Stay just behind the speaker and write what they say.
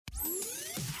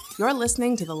You're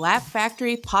listening to the Laugh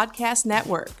Factory Podcast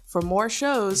Network. For more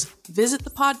shows, visit the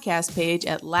podcast page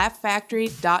at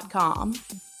laughfactory.com.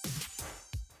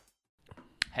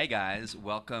 Hey guys,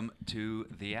 welcome to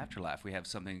the Afterlaugh. We have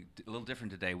something a little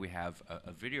different today. We have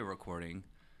a video recording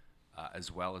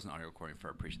as well as an audio recording for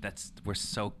our we're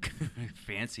so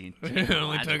fancy. It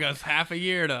only took us half a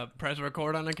year to press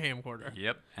record on a camcorder.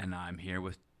 Yep, and I'm here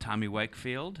with Tommy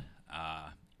Wakefield.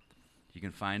 You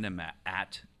can find him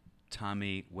at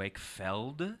Tommy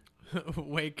Wakefeld.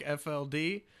 Wake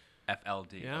FLD.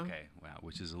 FLD. Yeah. Okay. Wow,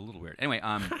 which is a little weird. Anyway,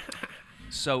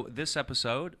 so this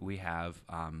episode we have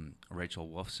Rachel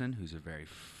Wolfson, who's a very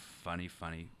funny.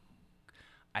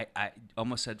 I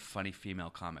almost said funny female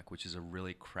comic, which is a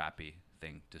really crappy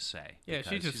thing to say. Yeah,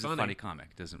 she's just funny. A funny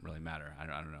comic. Doesn't really matter. I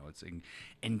don't know. It's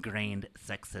ingrained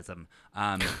sexism.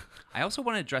 I also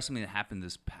want to address something that happened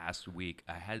this past week.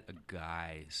 I had a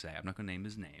guy say, I'm not going to name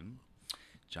his name,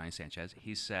 Johnny Sanchez.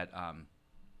 He said,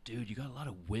 dude, you got a lot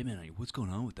of women on you. What's going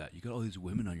on with that? You got all these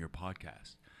women on your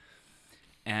podcast.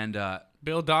 And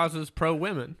Bill Dawes is pro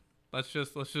women. Let's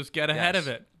just get ahead of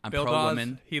it. I'm Bill pro Dawes,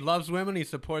 women. He loves women. He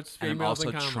supports And I'm females in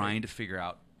also comedy. trying to figure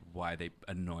out why they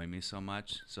annoy me so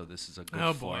much. So this is a good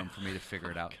Oh, forum boy. for me to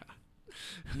figure it out.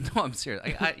 No, I'm serious.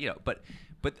 But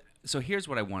so here's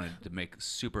what I wanted to make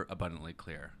super abundantly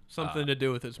clear. Something to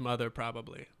do with his mother,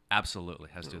 probably. Absolutely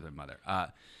has to do with their mother.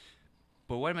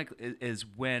 But what I make is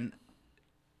when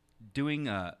doing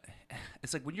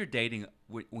it's like when you're dating,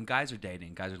 when guys are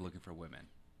dating, guys are looking for women,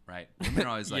 right? Women are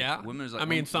always like, Yeah. women are like, I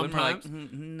mean, women are like, sometimes.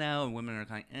 no, and women are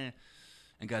kind of,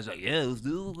 and guys are like, yeah, let's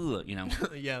do it, you know.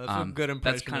 Yeah, that's a good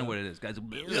impression. That's kind of of what it is. Guys are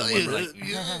women are like,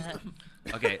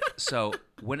 okay, so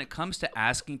when it comes to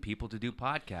asking people to do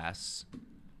podcasts,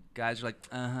 guys are like,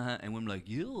 and women are like,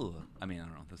 you. I mean, I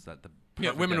don't know. That's not the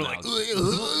Yeah, women are like,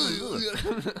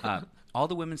 all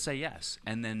the women say yes,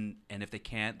 and if they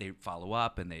can't, they follow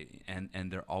up, and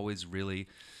they're always really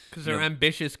because they're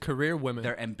ambitious career women.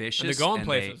 they're ambitious. And they're going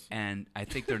places. And I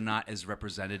think they're not as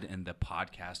represented in the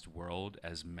podcast world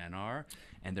as men are,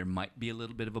 and there might be a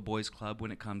little bit of a boys' club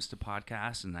when it comes to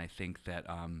podcasts, and I think that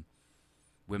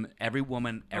women, every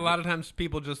woman, a lot of times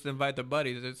people just invite their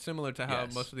buddies. It's similar to how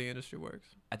Yes. most of the industry works.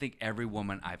 I think every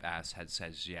woman I've asked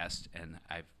says yes, and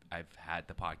I've had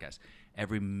the podcast.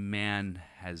 Every man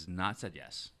has not said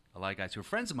yes. A lot of guys who are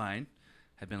friends of mine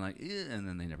have been like, and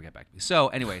then they never get back to me. So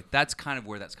anyway, that's kind of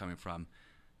where that's coming from.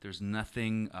 There's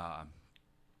nothing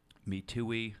Me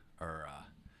Too-y or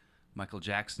Michael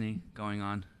Jackson-y going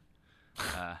on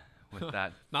with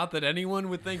that. Not that anyone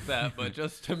would think that, but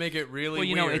just to make it really Well,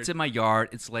 you weird. know, it's in my yard.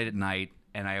 It's late at night,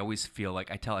 and I always feel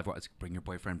like I tell everyone, it's, bring your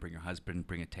boyfriend, bring your husband,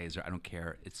 bring a taser. I don't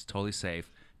care. It's totally safe.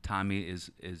 Tommy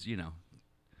is you know,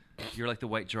 you're like the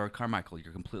white George Carmichael.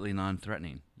 You're completely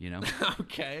non-threatening, you know?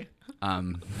 Okay.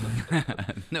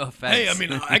 No offense. Hey, I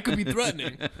mean, I could be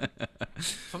threatening.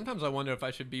 Sometimes I wonder if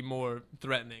I should be more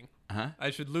threatening. Uh-huh.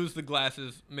 I should lose the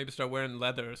glasses, maybe start wearing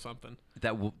leather or something.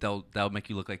 That'll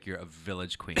make you look like you're a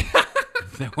village queen.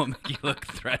 That will make you look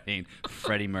threatening.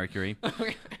 Freddie Mercury.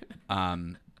 You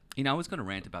know, I was going to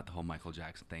rant about the whole Michael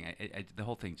Jackson thing. The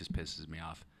whole thing just pisses me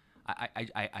off.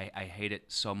 I hate it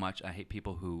so much. I hate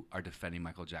people who are defending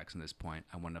Michael Jackson at this point.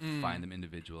 I want to find them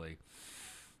individually.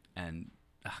 And,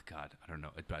 oh, God, I don't know.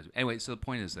 It drives me. Anyway, so the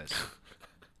point is this.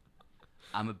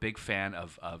 I'm a big fan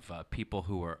of people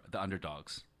who are the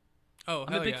underdogs. Oh,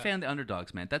 I'm a big fan of the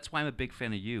underdogs, man. That's why I'm a big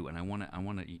fan of you, and I want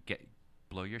to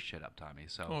blow your shit up, Tommy.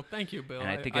 So, Oh, thank you, Bill.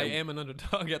 And I am an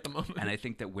underdog at the moment. and I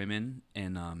think that women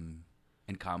in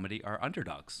comedy are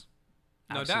underdogs.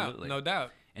 No Absolutely. doubt, no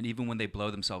doubt. And even when they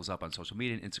blow themselves up on social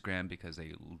media and Instagram because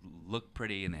they look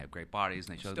pretty and they have great bodies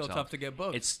and they show Still themselves, tough to get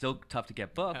booked. It's still tough to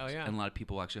get booked. Hell yeah. And a lot of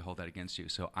people actually hold that against you.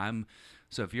 So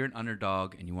if you're an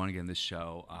underdog and you want to get in this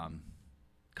show,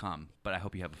 come. But I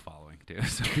hope you have a following too,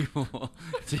 so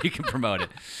you can promote it.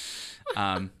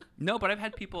 No, but I've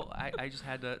had people. I just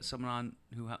had someone on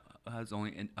who has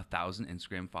only 1,000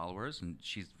 Instagram followers, and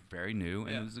she's very new,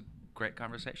 and it was a great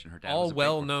conversation. Her dad All was a big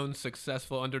well-known,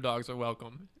 successful underdogs are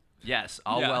welcome. Yes,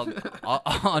 Yeah. all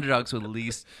underdogs who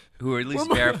are at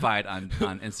least verified on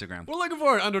Instagram. We're looking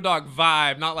for an underdog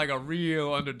vibe, not like a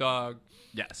real underdog.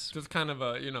 Yes. Just kind of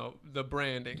the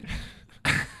branding.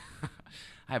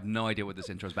 I have no idea what this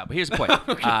intro is about, but here's the point.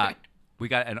 Okay. We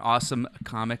got an awesome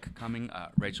comic coming,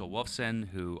 Rachel Wolfson,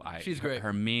 who She's great.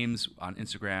 Her memes on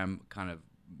Instagram kind of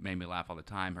made me laugh all the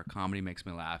time. Her comedy makes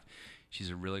me laugh. She's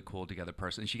a really cool together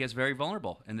person. She gets very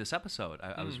vulnerable in this episode.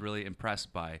 I was really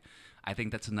impressed by. I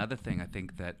think that's another thing. I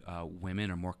think that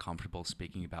women are more comfortable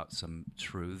speaking about some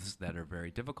truths that are very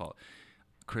difficult.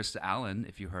 Krista Allen,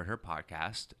 if you heard her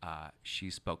podcast, she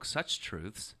spoke such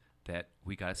truths that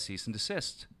we got a cease and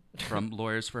desist from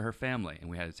Lawyers for Her Family, and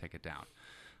we had to take it down.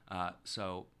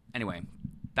 So anyway,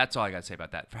 that's all I got to say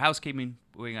about that. For housekeeping,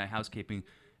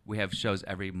 we have shows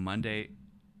every Monday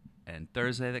and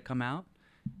Thursday that come out,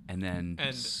 and then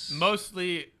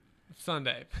mostly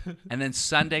Sunday. and then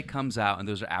Sunday comes out, and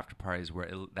those are after parties where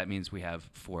that means we have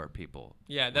 4 people.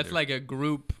 Yeah, that's like a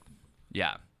group.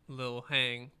 Yeah. Little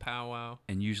hang powwow.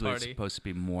 And usually party. It's supposed to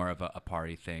be more of a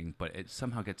party thing, but it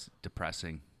somehow gets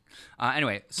depressing.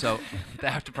 Anyway, so the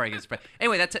after party gets depressing.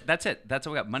 Anyway, that's it. That's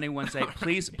all we got. Monday, Wednesday.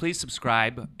 Please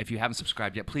subscribe. If you haven't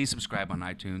subscribed yet, please subscribe on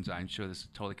iTunes. I'm sure this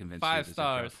totally convinced you. 5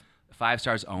 stars. 5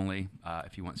 stars only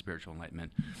if you want spiritual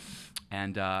enlightenment.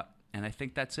 And I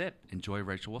think that's it. Enjoy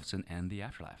Rachel Wolfson and the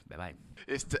Afterlaugh. Bye-bye.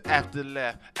 It's the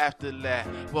afterlaugh,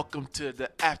 afterlaugh. Welcome to the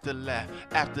afterlaugh,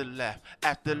 afterlaugh,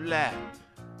 afterlaugh.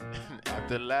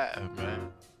 Afterlaugh,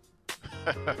 man.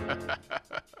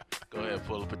 Go ahead,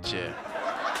 pull up a chair.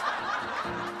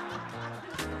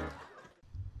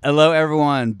 Hello,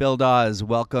 everyone. Bill Dawes.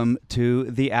 Welcome to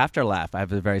the Afterlaugh. I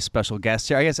have a very special guest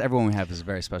here. I guess everyone we have is a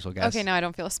very special guest. Okay, now I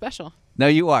don't feel special. No,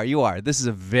 you are. You are. This is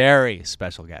a very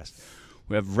special guest.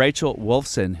 We have Rachel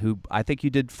Wolfson, who I think you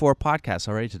did 4 podcasts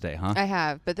already today, huh? I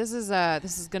have, but this is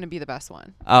going to be the best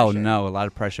one. Oh, sure. no, a lot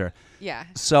of pressure. Yeah.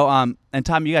 So, and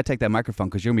Tom, you got to take that microphone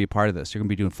because you're going to be a part of this. You're going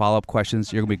to be doing follow-up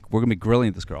questions. We're going to be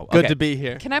grilling this girl. Good Okay. to be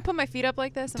here. Can I put my feet up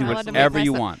like this? Do Am I allowed to whatever make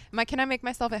you myself, want. Can I make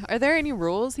myself? Are there any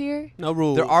rules here? No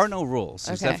rules. There are no rules.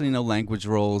 There's Okay. definitely no language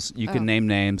rules. You Oh. can name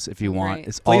names if you want. Right.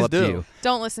 It's all Please up do. to you.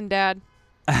 Don't listen, Dad.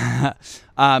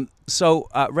 So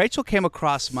Rachel came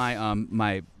across my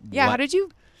my. Yeah. le- How did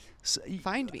you s-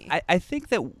 find me? I think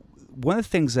that one of the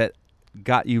things that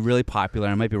got you really popular,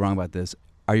 and I might be wrong about this,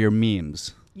 are your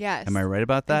memes. Yes. Am I right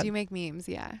about I that? do make memes.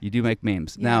 Yeah. You do make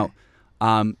memes. Yeah.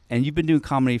 Now, and you've been doing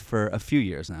comedy for a few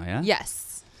years now, yeah?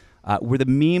 Yes. Were the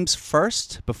memes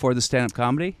first before the stand-up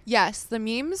comedy? Yes. The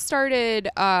memes started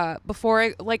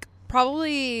before,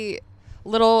 probably a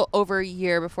little over a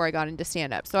year before I got into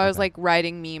stand-up. So I was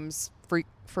writing memes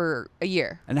for a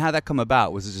year. And how'd that come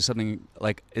about? Was it just something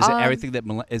like, is it everything that,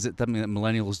 is it something that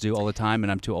millennials do all the time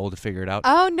and I'm too old to figure it out?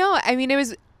 Oh, no. I mean,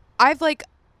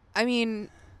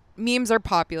 memes are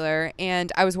popular,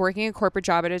 and I was working a corporate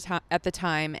job at the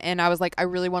time, and I was like, I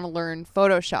really want to learn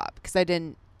Photoshop because I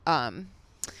didn't.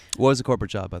 What was the corporate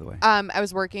job, by the way? I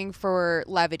was working for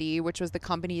Levity, which was the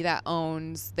company that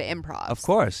owns the Improv. Of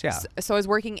course, yeah. So I was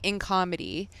working in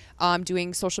comedy,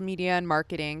 doing social media and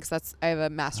marketing, because I have a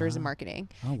master's in marketing.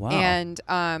 Oh, wow. And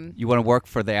You want to work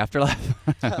for the Afterlaugh?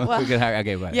 Well, We can hire,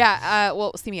 okay, right. yeah.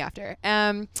 Well, see me after.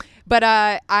 But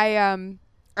I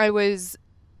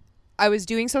was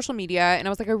doing social media, and I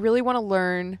was like, I really want to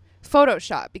learn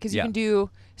Photoshop because you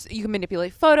can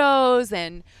manipulate photos,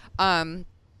 and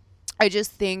I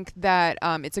just think that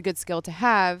it's a good skill to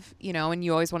have, and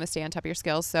you always want to stay on top of your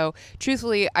skills. So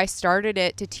truthfully, I started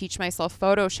it to teach myself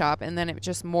Photoshop, and then it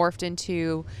just morphed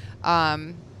into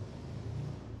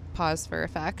pause for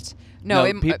effect.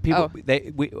 People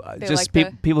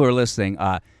who are listening,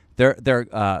 there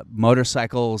are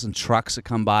motorcycles and trucks that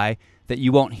come by that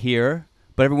you won't hear.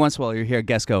 But every once in a while, you hear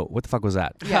guests go, "What the fuck was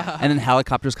that?" Yeah. And then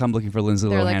helicopters come looking for Lindsay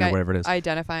They're Lohan or whatever it is.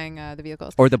 identifying the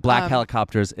vehicles. Or the black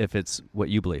helicopters, if it's what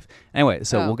you believe. Anyway,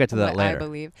 so we'll get to that what later. I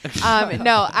believe.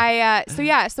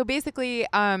 So basically,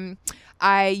 I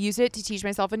used it to teach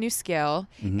myself a new skill,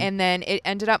 Mm-hmm. and then it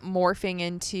ended up morphing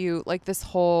into this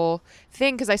whole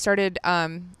thing because I started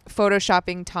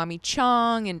photoshopping Tommy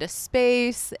Chong into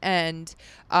space, and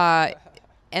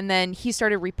then he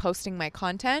started reposting my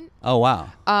content. Oh, wow.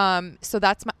 So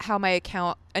that's how my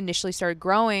account initially started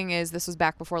growing. This was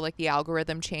back before the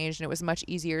algorithm changed, and it was much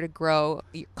easier to grow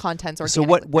contents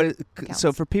organically.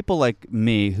 So for people like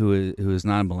me who is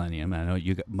not a millennium, I know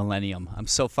you got millennium. I'm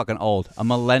so fucking old. A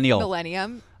millennial.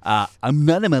 Millennium. I'm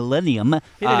not a millennium.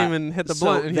 He didn't even hit the so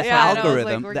blunt. The Yeah, I know, I was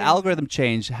algorithm. like, The algorithm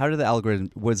changed. How did the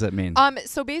algorithm? What does that mean?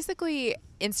 So basically,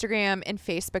 Instagram and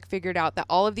Facebook figured out that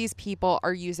all of these people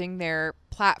are using their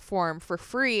platform for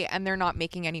free, and they're not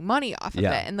making any money off of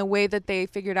Yeah. it. And the way that they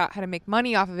figured out how to make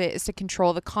money off of it is to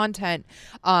control the content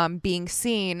being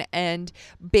seen. And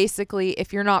basically,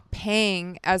 if you're not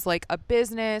paying as a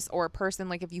business or a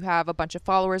person, if you have a bunch of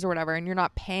followers or whatever, and you're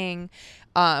not paying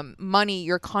money,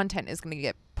 your content is going to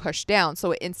get pushed down.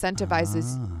 So it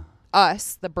incentivizes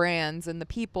us, the brands and the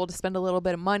people, to spend a little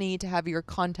bit of money to have your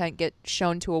content get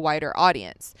shown to a wider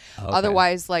audience. Okay.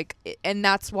 Otherwise, and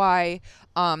that's why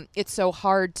it's so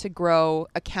hard to grow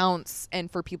accounts and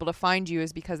for people to find you,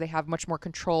 is because they have much more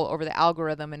control over the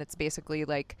algorithm, and it's basically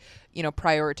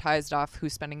prioritized off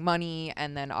who's spending money,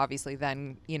 and then obviously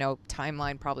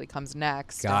timeline probably comes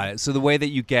next. Got it. So the way that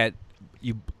you get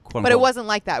you quote But it unquote- wasn't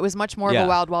like that. It was much more of Yeah. a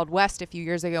wild, wild west a few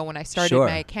years ago when I started Sure.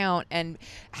 my account. And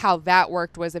how that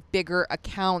worked was if bigger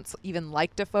accounts even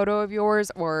liked a photo of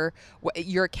yours, or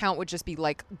your account would just be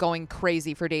like going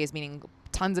crazy for days, meaning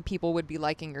tons of people would be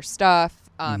liking your stuff.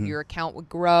 Your account would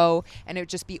grow, and it would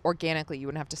just be organically. You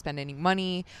wouldn't have to spend any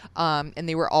money, and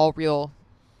they were all real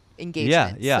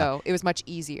engagements. yeah. So it was much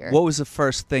easier. What was the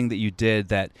first thing that you did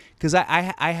that? Because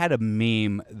I had a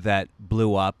meme that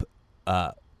blew up,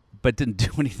 but didn't do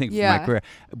anything for Yeah. my career,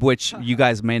 which you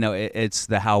guys may know. It's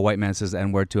the how a white man says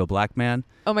N-word to a black man.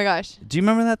 Oh my gosh. Do you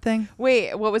remember that thing?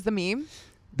 Wait, what was the meme?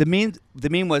 The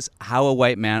meme was how a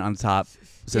white man on top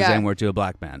says Yeah. N-word to a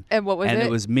black man. And what was and it?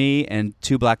 it was me and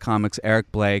two black comics,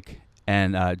 Eric Blake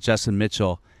and Justin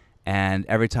Mitchell. And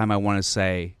every time I want to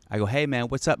say, I go, "Hey man,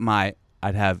 what's up, my?"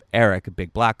 I'd have Eric, a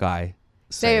big black guy,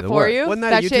 Say it the for word. you. Wasn't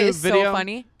that a shit YouTube is video? so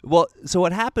funny. Well, so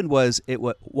what happened was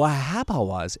what happened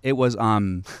was it was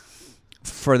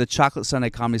for the Chocolate Sunday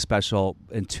comedy special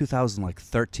in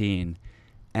 2013,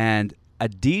 and a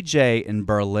DJ in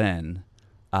Berlin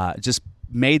just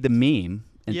made the meme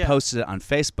and Yeah. posted it on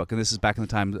Facebook, and this is back in the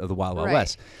time of the Wild Wild Right.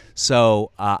 West.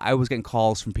 So I was getting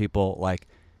calls from people like,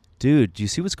 "Dude, do you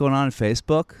see what's going on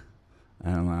Facebook?"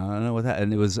 And I'm like, "I don't know what that."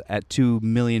 And it was at 2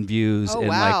 million views Oh, in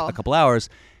wow. like a couple hours.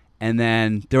 And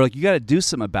then they were like, "You got to do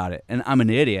something about it." And I'm an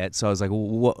idiot, so I was like,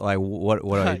 "What? Like, what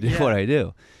do I do? Yeah. What do I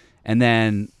do?" And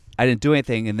then I didn't do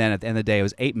anything. And then at the end of the day, it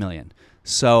was 8 million.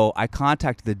 So I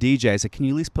contacted the DJ. I said, "Can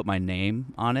you at least put my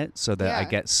name on it so that I Yeah.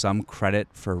 get some credit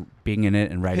for being in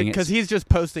it and writing it?" Because he's just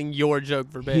posting your joke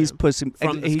verbatim. He's pushing.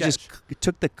 from the He just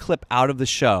took the clip out of the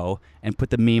show and put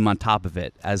the meme on top of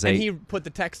it as and a. he put the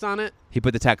text on it. He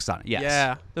put the text on it. Yes.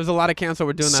 Yeah. There's a lot of accounts that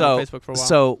were doing that so, on Facebook for a while.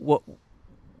 So what?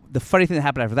 The funny thing that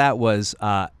happened after that was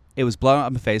it was blown up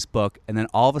on Facebook, and then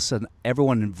all of a sudden,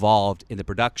 everyone involved in the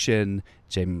production,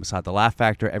 Jamie Masad, the Laugh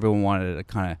Factor, everyone wanted to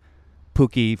kind of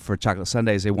Pookie for Chocolate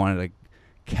Sundays. They wanted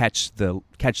to catch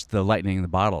the lightning in the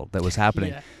bottle that was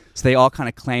happening. Yeah. So they all kind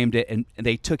of claimed it, and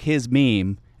they took his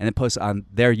meme and then posted it on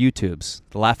their YouTubes,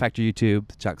 the Laugh Factor YouTube,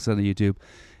 the Chocolate Sunday YouTube,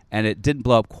 and it didn't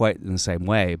blow up quite in the same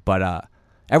way, but.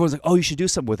 Everyone's like, "Oh, you should do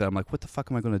something with it." I'm like, "What the fuck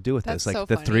am I going to do with That's this?" Like so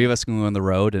the funny. three of us can go on the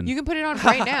road and You can put it on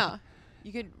right now.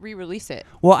 You could re-release it.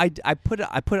 well, I put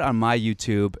it on my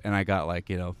YouTube and I got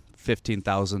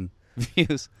 15,000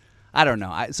 views. I don't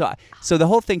know. So the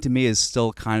whole thing to me is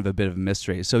still kind of a bit of a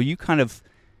mystery. So you kind of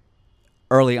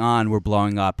early on were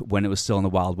blowing up when it was still in the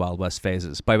Wild Wild West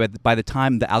phases. By the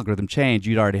time the algorithm changed,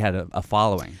 you'd already had a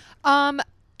following.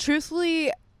 Truthfully,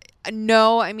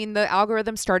 no. I mean, the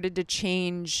algorithm started to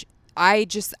change. I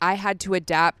had to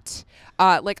adapt.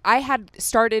 I had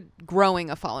started growing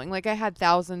a following. I had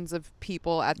thousands of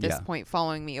people at this Yeah. point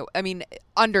following me. I mean,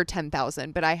 under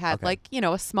 10,000, but I had Okay.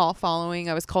 a small following.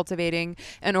 I was cultivating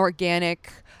an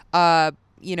organic,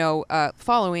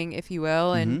 following, if you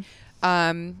will. And,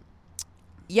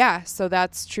 so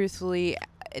that's truthfully,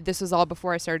 this was all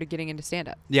before I started getting into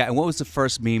stand-up. Yeah, and what was the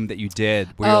first meme that you did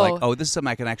where you're like, Oh. "Oh, this is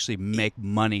something I can actually make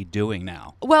money doing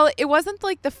now"? Well, it wasn't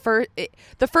like the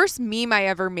first meme I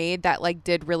ever made that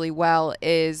did really well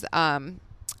is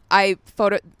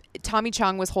Tommy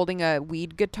Chong was holding a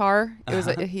weed guitar. It was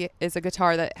he is a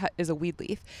guitar that is a weed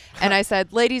leaf, and I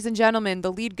said, "Ladies and gentlemen,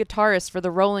 the lead guitarist for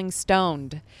the Rolling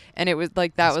Stoned," and it was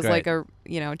that That's was great.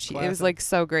 it was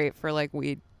so great for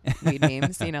weed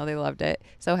memes. They loved it,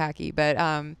 so hacky. But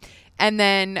and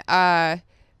then I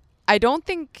don't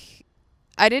think.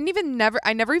 I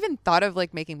never even thought of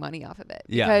making money off of it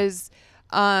Yeah. because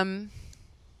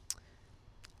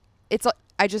it's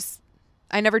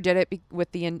I never did it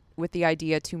with the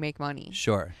idea to make money.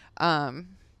 Sure.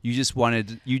 You just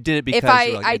you did it because If I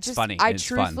you were it's funny. I and it's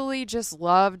fun. truthfully just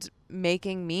loved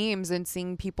making memes and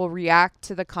seeing people react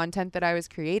to the content that I was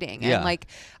creating. Yeah. And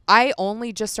I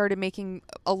only just started making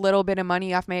a little bit of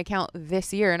money off my account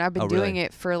this year, and I've been Oh, doing really?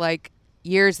 it for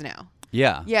years now.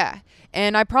 Yeah. Yeah.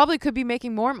 And I probably could be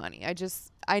making more money.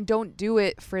 I don't do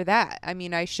it for that. I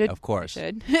mean, I should. Of course. I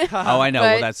should. Oh, I know.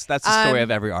 Well, But, that's the story of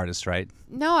every artist, right?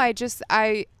 No, I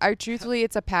truthfully,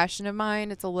 it's a passion of mine.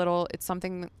 It's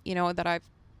something, that I've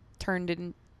turned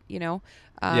in,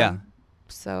 Yeah.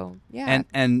 So, yeah.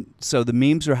 And so the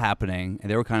memes were happening, and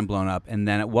they were kind of blown up. And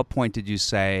then at what point did you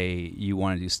say you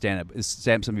wanted to do stand-up? Is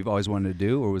stand-up something you've always wanted to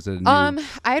do, or was it a new...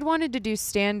 I had wanted to do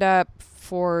stand-up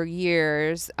for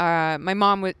years. My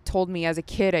mom told me as a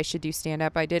kid I should do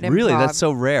stand-up. I did improv. Really? That's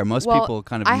so rare. Most people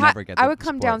kind of never get that I would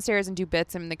come support. downstairs and do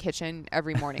bits in the kitchen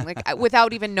every morning,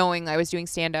 without even knowing I was doing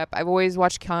stand-up. I've always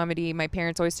watched comedy. My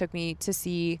parents always took me to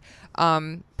see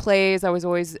plays. I was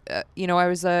always, I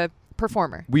was a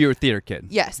performer. Were you a theater kid?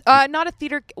 Yes. Not a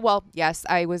theater. Well, yes,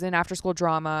 I was in after school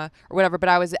drama or whatever, but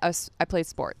I played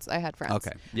sports. I had friends.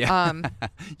 Okay. Yeah.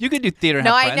 You could do theater. And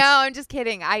No, have I friends. know. I'm just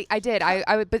kidding. I did.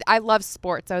 But I love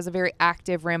sports. I was a very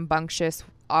active, rambunctious.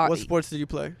 What sports did you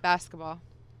play? Basketball.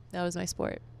 That was my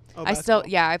sport. Oh, I still,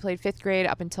 basketball. I played 5th grade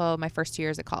up until my first 2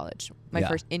 years at college. My Yeah.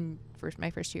 first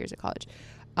 2 years at college.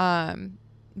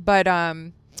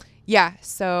 Yeah.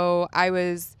 So I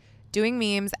was doing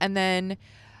memes, and then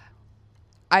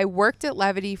I worked at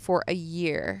Levity for a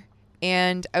year,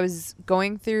 and I was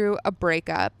going through a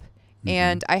breakup.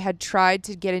 And I had tried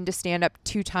to get into stand-up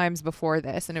 2 times before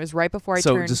this, and it was right before I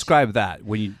So turned. describe that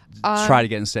when you try to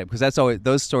get in stand because that's always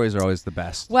those stories are always the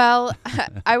best. Well,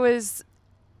 I was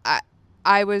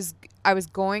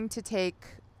going to take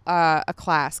a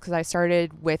class because I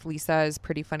started with Lisa's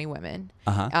Pretty Funny Women.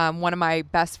 One of my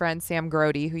best friends, Sam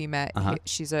Grody, who you met,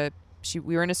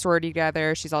 we were in a sorority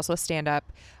together. She's also a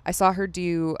stand-up. I saw her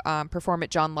perform at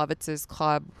John Lovitz's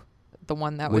club, the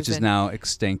one that Which was is now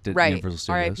extinct at Universal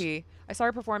Studios. R.I.P. I saw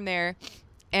her perform there,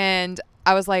 and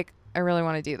I was like, I really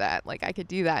want to do that. Like, I could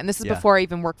do that. And this is Yeah. before I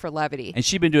even worked for Levity. And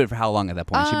she'd been doing it for how long at that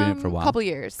point? She'd been doing it for a while. Couple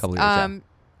years. Yeah.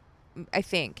 I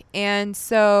think. And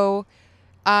so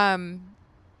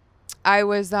I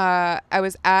was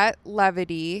at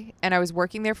Levity, and I was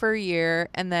working there for a year,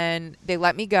 and then they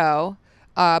let me go.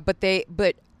 But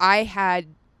I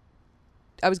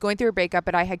was going through a breakup,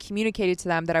 but I had communicated to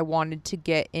them that I wanted to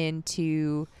get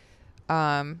into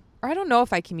or I don't know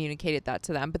if I communicated that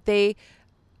to them, but they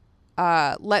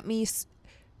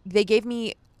they gave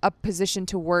me a position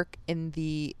to work in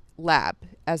the lab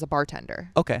as a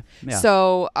bartender. Okay. Yeah.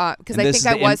 So, because I think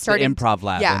I was starting the improv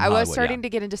lab. Yeah, in I was Hollywood, starting to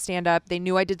get into stand up. They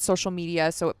knew I did social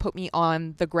media, so it put me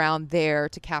on the ground there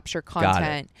to capture Got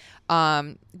it.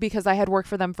 content. Because I had worked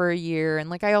for them for a year, and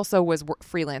like I also was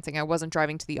freelancing. I wasn't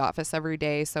driving to the office every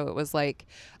day, so it was like,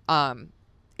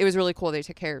 it was really cool. They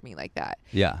took care of me like that.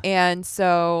 Yeah. And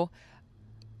so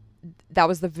that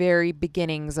was the very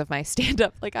beginnings of my stand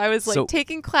up. Like I was like So-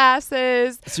 taking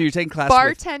classes, So you're taking classes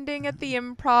with bartending at the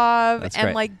Improv, That's and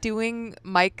great. like doing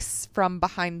mics from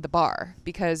behind the bar,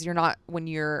 because when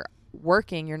you're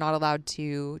working, you're not allowed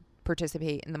to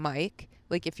participate in the mic.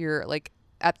 Like if you're like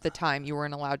at the time, you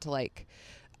weren't allowed to like,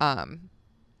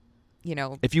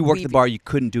 If you worked leave- the bar, you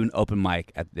couldn't do an open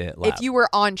mic at the lab. If you were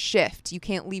on shift, you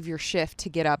can't leave your shift to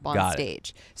get up on Got it.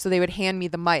 stage. So they would hand me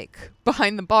the mic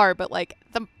behind the bar, but like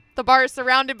the bar is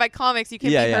surrounded by comics. You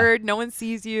can't Yeah, be yeah. heard. No one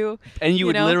sees you. and you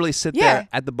would know? literally sit Yeah. there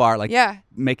at the bar, like Yeah.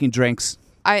 making drinks.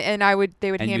 They would And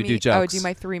hand you me. do I would do jokes.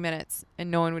 my 3 minutes,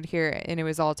 and no one would hear it, and it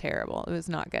was all terrible. It was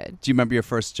not good. Do you remember your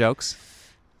first jokes?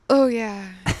 Oh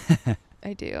yeah,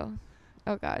 I do.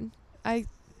 Oh God, I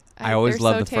always they're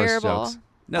love so the terrible. first jokes.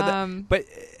 No, but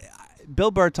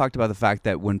Bill Burr talked about the fact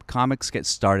that when comics get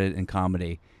started in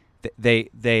comedy,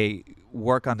 they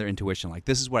work on their intuition. Like,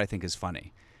 this is what I think is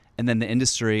funny. And then the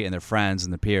industry and their friends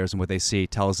and their peers and what they see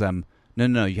tells them,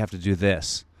 no, you have to do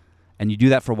this. And you do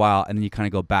that for a while, and then you kind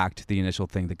of go back to the initial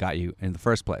thing that got you in the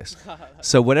first place.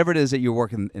 So whatever it is that you're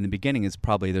working in the beginning, is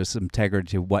probably there's some integrity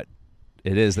to what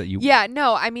it is that you... Yeah,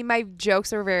 no, I mean, my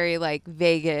jokes are very like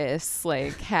Vegas,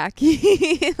 like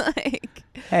hacky, like...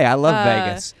 Hey, I love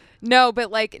Vegas. No,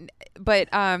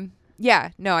 yeah,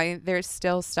 no, there's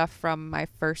still stuff from my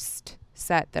first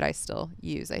set that I still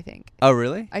use, I think. Oh,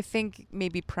 really? I think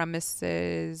maybe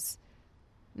premises,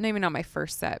 maybe not my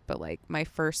first set, but like my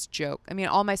first joke. I mean,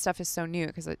 all my stuff is so new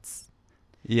because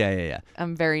Yeah.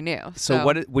 I'm very new. So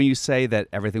when you say that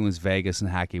everything was Vegas and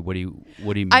hacky, what do you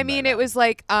mean? I by mean, that? it was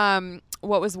like,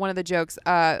 what was one of the jokes?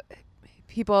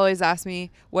 People always ask me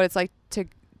what it's like to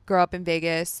grow up in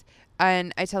Vegas.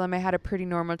 And I tell them I had a pretty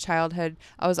normal childhood.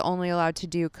 I was only allowed to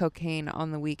do cocaine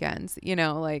on the weekends,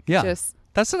 just...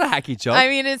 That's not a hacky joke. I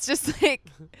mean, it's just like,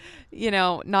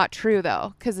 not true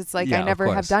though. Cause it's like, Yeah, I of never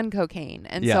have course. done cocaine.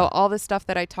 And Yeah. so all the stuff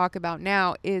that I talk about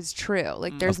now is true.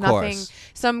 Like there's Of nothing, course.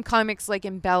 some comics like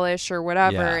embellish or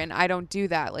whatever. Yeah. And I don't do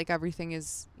that. Like everything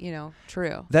is,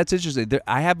 true. That's interesting.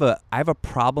 I have a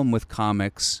problem with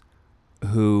comics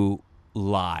who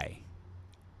lie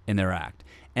in their act.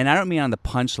 And I don't mean on the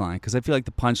punchline, because I feel like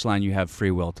the punchline, you have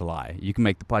free will to lie. You can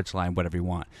make the punchline whatever you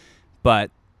want. But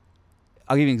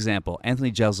I'll give you an example.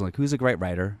 Anthony Jeselnik, who's a great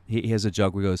writer, he has a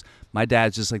joke where he goes, my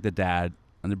dad's just like the dad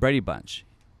on the Brady Bunch.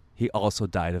 He also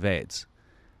died of AIDS.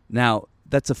 Now,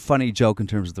 that's a funny joke in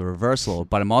terms of the reversal,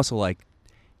 but I'm also like,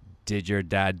 did your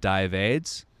dad die of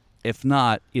AIDS? If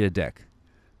not, eat a dick.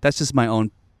 That's just my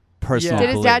own personal Did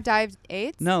his belief. dad die of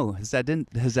AIDS? No, his dad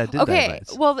didn't. Die of Okay.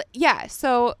 AIDS. Well, yeah.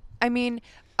 So, I mean,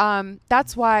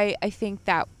 that's why I think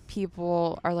that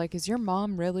people are like, is your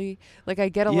mom really? Like, I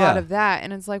get a Yeah. lot of that.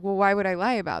 And it's like, well, why would I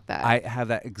lie about that? I have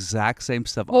that exact same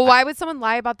stuff. well, why would someone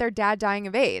lie about their dad dying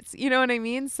of AIDS? You know what I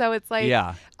mean? So it's like,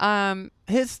 Yeah.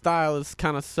 His style is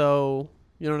kind of so,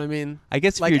 you know what I mean? I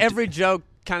guess if Like you're- every joke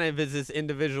kind of is this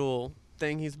individual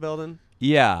thing he's building.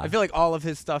 Yeah. I feel like all of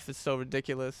his stuff is so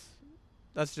ridiculous.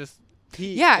 That's just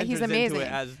he's he's into amazing.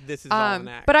 it as this is all an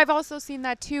act. But I've also seen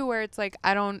that too, where it's like,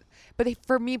 I don't, but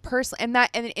for me personally,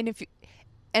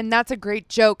 and that's a great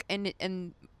joke and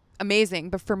amazing.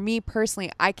 But for me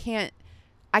personally, I can't,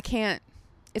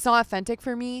 it's not authentic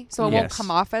for me. So it won't Yes.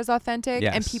 come off as authentic,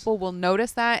 and Yes. people will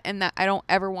notice that, and that I don't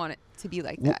ever want it to be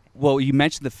like that. Well, you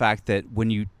mentioned the fact that when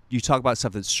you talk about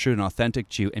stuff that's true and authentic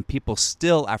to you, and people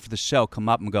still after the show come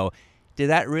up and go, did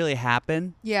that really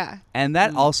happen? Yeah. And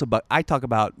that also, but I talk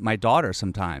about my daughter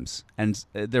sometimes, and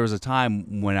there was a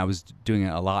time when I was doing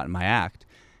it a lot in my act,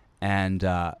 and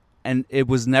it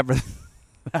was never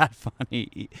that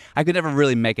funny. I could never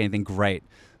really make anything great.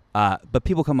 But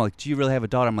people come like, do you really have a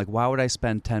daughter? I'm like, why would I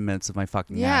spend 10 minutes of my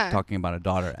fucking act talking about a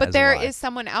daughter? But as there a lie? is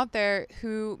someone out there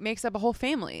who makes up a whole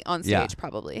family on stage, Yeah.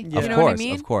 probably. Yeah. You know Of course, what I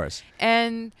mean? of course.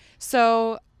 And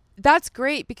so that's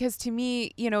great, because to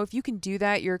me, you know, if you can do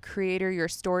that, you're a creator, you're a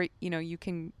story, you know, you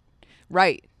can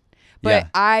write. But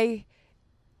Yeah.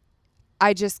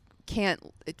 I just can't.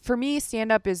 For me,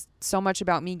 stand up is so much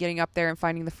about me getting up there and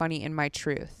finding the funny in my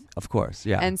truth. Of course,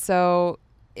 yeah. And so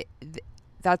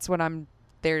that's what I'm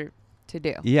there to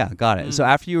do. Yeah, got it. So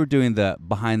after you were doing the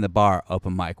behind the bar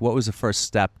open mic, what was the first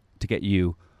step to get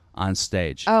you on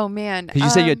stage? Oh man, Because you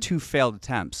said you had 2 failed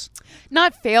attempts.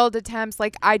 not failed attempts.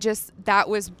 Like that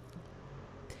was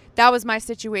my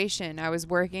situation. I was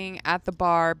working at the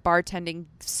bar, bartending,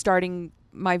 starting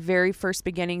my very first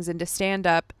beginnings into stand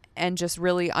up, and just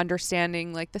really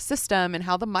understanding like the system and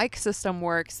how the mic system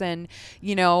works, and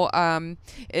you know,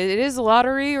 it is a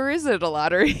lottery or is it a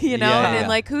lottery? You know, Yeah, and then yeah.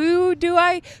 like who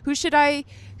should I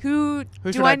Who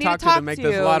do should I I need talk to to talk make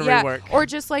this lottery yeah. work? Or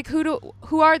just like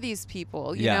who are these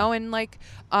people? You Yeah. know, and like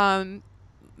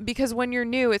because when you're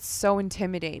new, it's so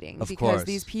intimidating, Of because course.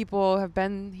 these people have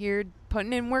been here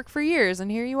putting in work for years,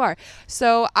 and here you are.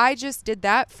 So I just did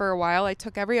that for a while. I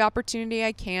took every opportunity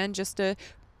I can just to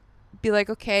be like,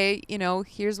 okay, you know,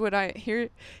 here's what I'm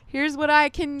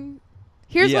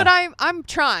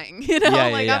trying, you know, Yeah,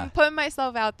 yeah, like yeah. I'm putting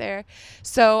myself out there.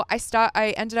 So I stopped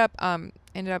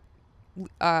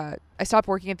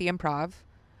working at the Improv.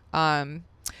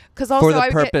 Because also For the I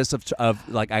would get, purpose of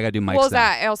like, I got to do mic well, stand.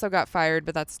 that I also got fired,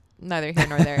 but that's neither here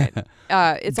nor there.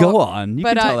 It's Go all, on. You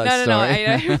but can tell that no, story.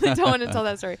 I really don't want to tell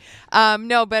that story.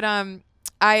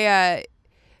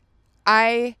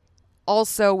 I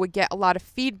also would get a lot of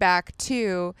feedback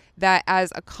too, that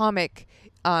as a comic,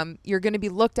 you're going to be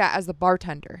looked at as the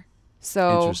bartender.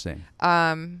 So Interesting.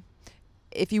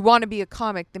 if you want to be a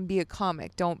comic, then be a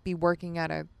comic. Don't be working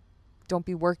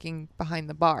behind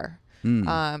the bar.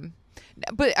 Mm.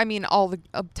 But I mean, a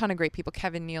ton of great people,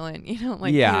 Kevin Nealon, you know,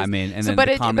 like yeah, he was- I mean, and so, then but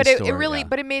the it Comedy Store, really, yeah.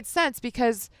 but it made sense,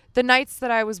 because the nights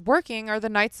that I was working are the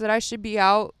nights that I should be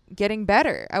out getting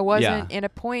better. I wasn't in a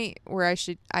point where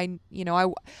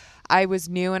I was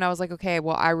new, and I was like, okay,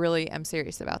 well, I really am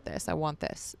serious about this. I want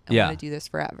this. I Yeah. want to do this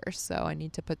forever. So I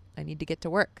need to get to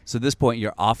work. So at this point,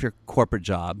 you're off your corporate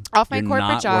job. Off my You're corporate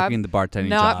not job, working the bartending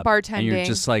not job. And you're bartending.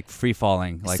 just like free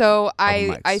falling. Like So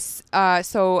open mics.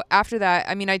 so after that,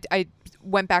 I mean, I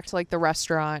went back to like the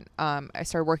restaurant. I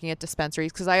started working at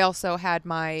dispensaries, because I also had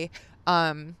my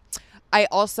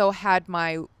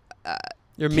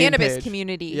Your main cannabis page.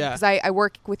 community, Yeah. because I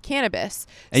work with cannabis.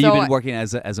 And so you've been working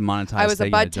as a monetized I was a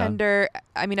thing, bud job? tender.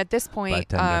 I mean, at this point,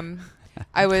 Bud tender.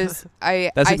 I was That's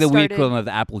I like the weed started- equivalent of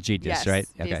the Apple Genius, yes, right?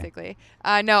 Okay. basically.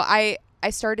 No, I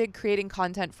started creating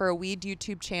content for a weed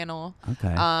YouTube channel.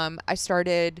 Okay. I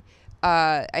started.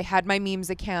 I had my memes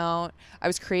account. I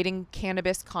was creating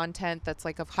cannabis content that's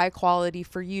like of high quality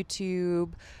for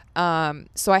YouTube.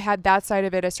 So I had that side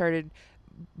of it. I started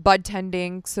bud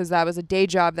tending, so that was a day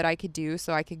job that I could do,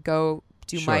 so I could go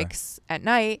do Sure. mics at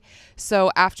night.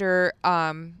 So after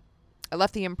I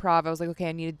left the Improv, I was like, okay,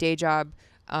 I need a day job.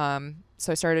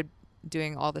 So I started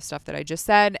doing all the stuff that I just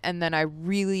said, and then I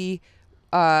really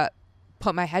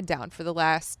put my head down for the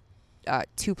last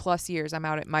 2+ years. I'm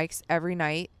out at mics every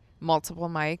night, multiple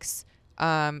mics.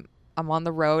 I'm on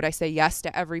the road. I say yes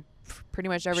to pretty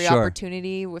much every Sure.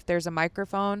 opportunity if there's a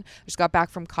microphone. I just got back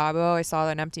from Cabo. I saw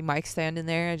an empty mic stand in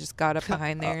there. I just got up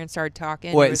behind there and started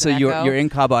talking. There Wait, was so an you're echo. you're in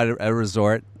Cabo at a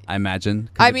resort, I imagine?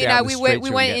 'Cause I if mean, you're out in we the went streets, we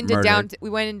you're went gonna into get murdered. we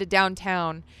went into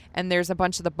downtown, and there's a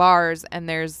bunch of the bars, and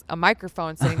there's a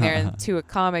microphone sitting there, and to a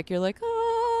comic, you're like,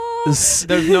 oh.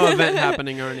 There's no event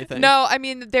happening or anything. No, I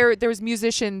mean there was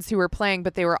musicians who were playing,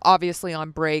 but they were obviously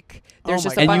on break. There's Oh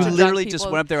just my a And bunch you of literally drunk just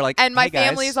people. went up there like, And my hey, guys.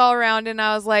 family's all around, and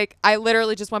I was like, I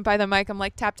literally just went by the mic. I'm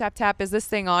like, tap, tap, tap. Is this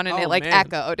thing on? And Oh, it like man.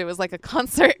 echoed. It was like a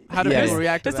concert. How do Yeah, people yeah.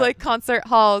 react to It's that? like concert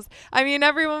halls. I mean,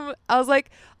 everyone, I was like,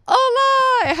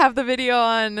 hola, I have the video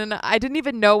on, and I didn't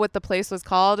even know what the place was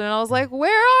called. And I was like,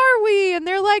 where are we? And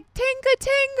they're like, Tinga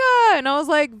Tinga. And I was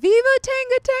like, Viva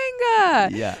Tinga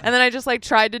Tinga. Yeah. And then I just like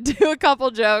tried to do a couple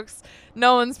jokes.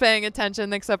 No one's paying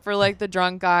attention except for like the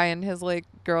drunk guy and his like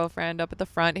girlfriend up at the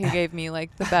front who gave me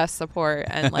like the best support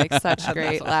and like such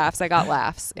great laughs. I got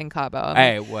laughs in Cabo.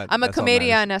 Hey, what? I'm a that's all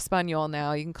comedia matters. en español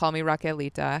now. You can call me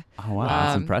Raquelita. Oh wow,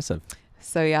 that's Um, impressive.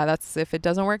 So yeah, that's if it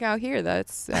doesn't work out here,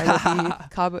 that's I will be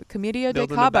Cabo, Comedia de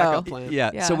Building a Cabo. backup plan.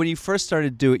 Yeah. Yeah. So when you first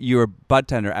started doing, you were bud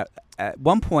tender. At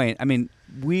one point, I mean,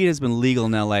 weed has been legal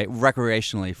in LA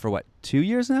recreationally for what, 2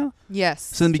 years now? Yes.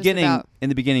 So in the just beginning, about.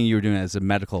 you were doing it as a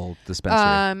medical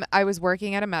dispensary. I was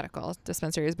working at a medical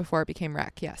dispensary before it became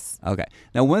rec. Yes. Okay.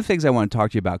 Now, one of the things I want to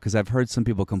talk to you about, because I've heard some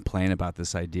people complain about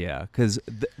this idea, because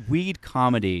weed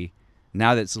comedy,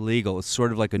 now that it's legal, it's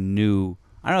sort of like a new.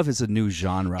 I don't know if it's a new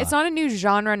genre. It's not a new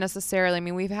genre necessarily. I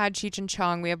mean, we've had Cheech and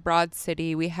Chong, we have Broad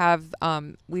City, we've had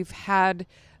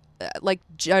like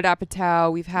Judd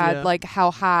Apatow, we've had Yeah. like How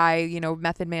High, you know,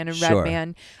 Method Man and Sure.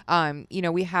 Redman. You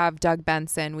know, we have Doug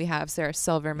Benson, we have Sarah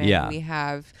Silverman, Yeah. we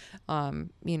have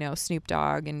you know, Snoop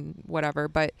Dogg and whatever.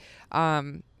 But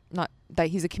not that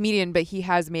he's a comedian, but he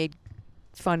has made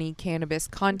funny cannabis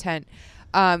content.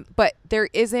 But there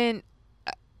isn't.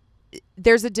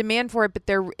 There's a demand for it, but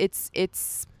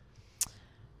it's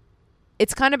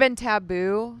kind of been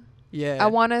taboo. Yeah. I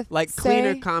want to like say.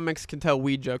 cleaner comics can tell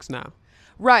weed jokes now.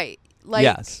 Right. Like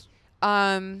yes.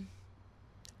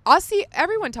 Aussie,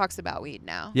 everyone talks about weed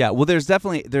now. Yeah. Well, there's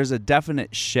a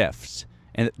definite shift,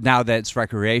 and now that it's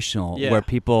recreational, Yeah. where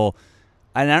people,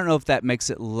 and I don't know if that makes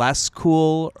it less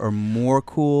cool or more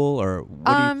cool, or what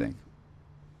do you think?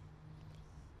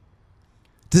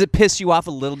 Does it piss you off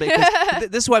a little bit? 'Cause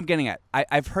this is what I'm getting at.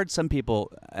 I've heard some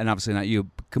people, and obviously not you,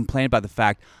 complain about the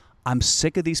fact I'm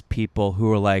sick of these people who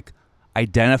are like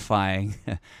identifying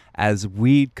as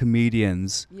weed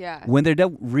comedians Yeah. when they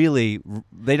don't really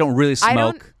I don't-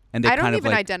 smoke, and they I don't kind of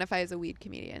even like identify as a weed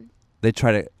comedian. they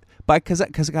try to. But because I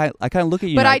kind of look at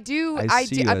you, But and I do, I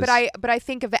see do, you but as- but I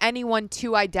think if anyone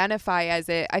to identify as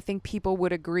it, I think people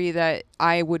would agree that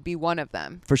I would be one of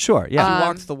them. for sure, yeah, He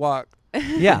walks the walk.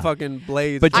 yeah. Fucking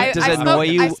blaze. But I, does I it annoy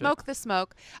smoke, you? I smoke the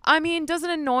smoke. I mean, does it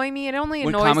annoy me? It only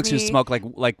When annoys comics me. who smoke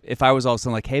like if I was all of a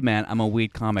sudden like, hey man, I'm a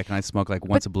weed comic and I smoke like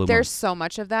once but a blue moon. there's so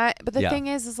much of that. But the Yeah. thing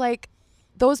is like,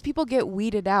 those people get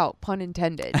weeded out, pun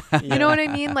intended. You know what I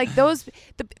mean? Like the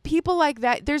people like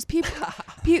that. There's people,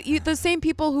 the same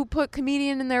people who put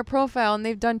comedian in their profile and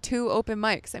they've done 2 open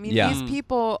mics. I mean, Yeah. these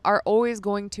people are always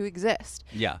going to exist.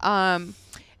 Yeah,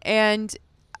 And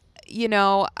you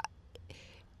know,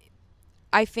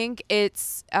 I think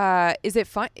it's is it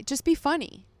fun? Just be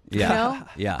funny. yeah, You know?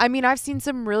 yeah. I mean, I've seen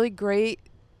some really great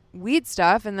weed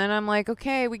stuff, and then I'm like,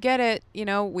 okay, we get it. You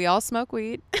know, we all smoke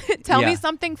weed. Tell Yeah. me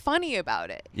something funny about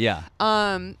it. yeah.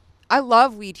 I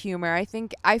love weed humor. I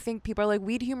think people are like,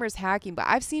 weed humor is hacking, but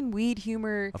I've seen weed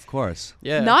humor Of course.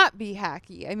 yeah. not be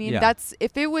hacky. I mean, Yeah. that's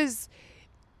if it was.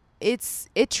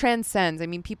 It transcends. I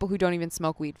mean, people who don't even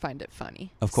smoke weed find it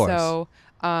funny. Of course. So,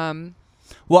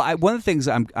 Well, one of the things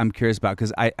I'm curious about,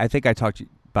 because I think I talked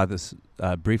about this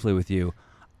briefly with you.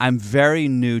 I'm very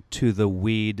new to the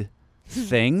weed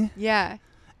thing yeah.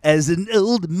 as an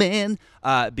old man,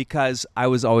 because I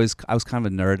was kind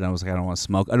of a nerd, and I was like, I don't want to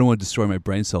smoke. I don't want to destroy my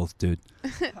brain cells, dude.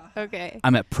 Okay.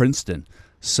 I'm at Princeton,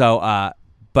 so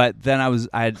but then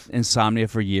I had insomnia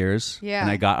for years, Yeah.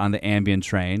 and I got on the Ambien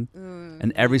train,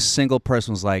 and every single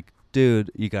person was like,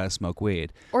 dude, you gotta smoke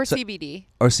weed Or So- CBD.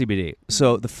 or CBD.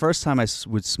 So the first time I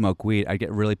would smoke weed, I'd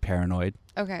get really paranoid,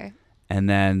 Okay. and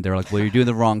then they're like, well, you're doing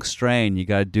the wrong strain. You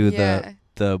gotta do Yeah.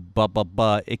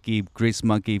 the icky grease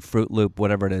monkey Fruit Loop,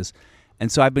 whatever it is.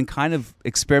 And so I've been kind of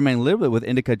experimenting a little bit with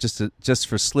indica just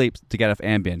for sleep to get off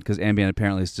Ambien, because Ambien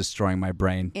apparently is destroying my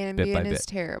brain bit by Ambien bit. is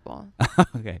terrible.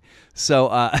 Okay, so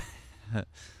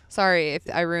Sorry if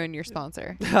I ruined your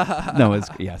sponsor. no, it's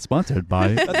sponsored by.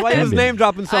 That's why he was Ambien. name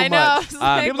dropping so I know. much. It's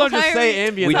like, People don't just why say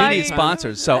are Ambien. We do Sorry. need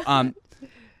sponsors. So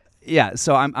yeah.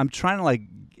 So I'm trying to like.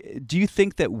 Do you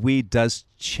think that weed does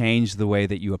change the way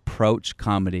that you approach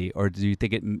comedy, or do you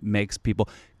think it makes people?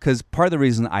 Because part of the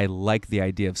reason I like the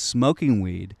idea of smoking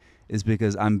weed is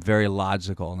because I'm very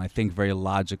logical and I think very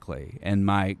logically, and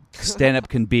my stand-up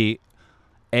can be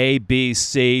A, B,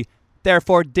 C,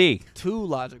 therefore D. Too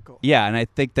logical. Yeah, and I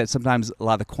think that sometimes a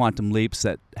lot of the quantum leaps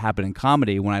that happen in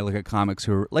comedy, when I look at comics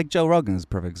who are like Joe Rogan is a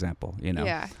perfect example, you know.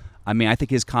 Yeah. I mean, I think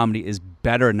his comedy is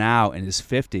better now in his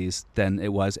 50s than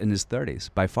it was in his 30s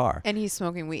by far. And he's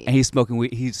smoking weed. And he's smoking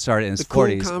weed. He started in his The cool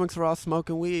 40s. comics are all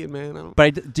smoking weed, man.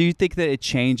 But do you think that it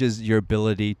changes your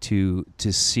ability to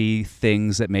see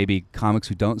things that maybe comics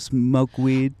who don't smoke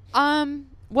weed?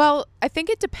 Well, I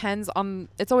think it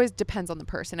always depends on the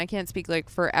person. I can't speak like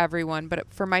for everyone, but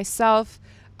for myself,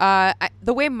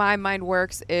 the way my mind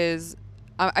works is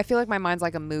I feel like my mind's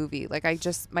like a movie. Like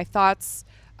my thoughts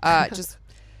just,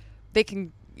 they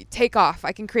can take off.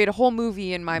 I can create a whole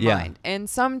movie in my mind. And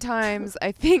sometimes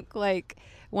I think like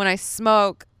when I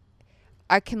smoke,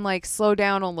 I can like slow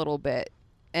down a little bit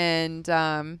and,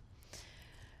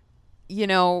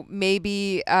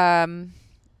 maybe,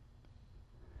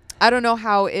 I don't know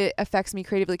how it affects me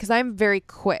creatively because I'm very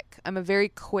quick. I'm a very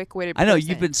quick-witted person. I know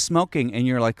you've been smoking and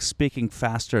you're like speaking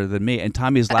faster than me, and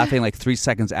Tommy's laughing like 3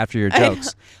 seconds after your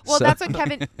jokes. Well, so. that's what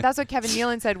Kevin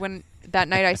Nealon said when that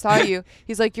night I saw you.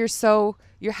 He's like, how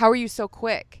are you so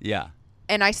quick? Yeah.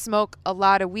 And I smoke a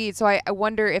lot of weed, so I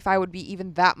wonder if I would be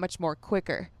even that much more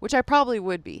quicker, which I probably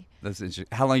would be. That's interesting.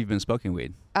 How long have you been smoking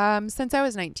weed? Since I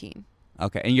was 19.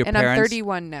 Okay, and your and parents? I'm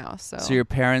 31 now, so. So your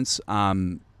parents,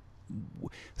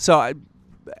 so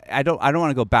I don't want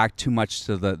to go back too much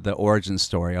to the origin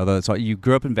story, although it's all, you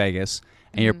grew up in Vegas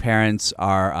and your parents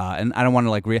are and I don't want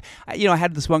to I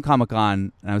had this one comic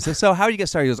on and I was like, so how did you get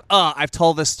started? He goes, I've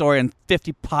told this story in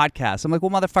 50 podcasts. I'm like,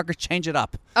 well, motherfucker, change it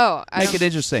up. Make it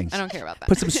interesting. I don't care about that.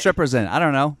 Put some strippers in. I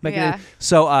don't know. Make Yeah. it.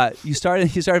 So you started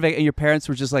Vegas and your parents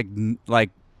were just like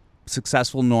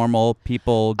successful, normal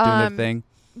people doing their thing.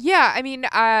 Yeah, I mean,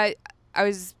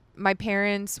 my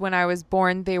parents, when I was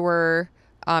born, they were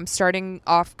starting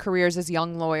off careers as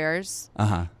young lawyers.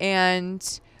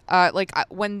 And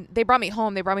when they brought me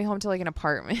home to like an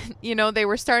apartment. They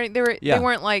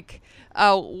weren't like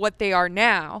what they are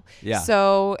now. Yeah.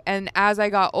 So, and as I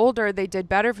got older, they did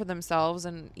better for themselves.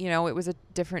 And, it was a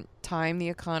different time. The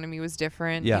economy was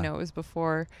different. Yeah. It was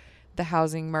before the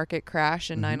housing market crash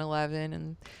and 9/11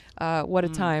 and what a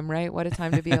time, right? What a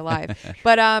time to be alive.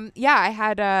 But I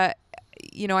had I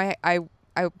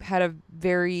had a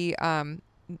very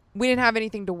we didn't have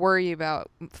anything to worry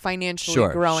about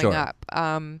financially growing up.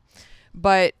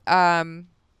 But are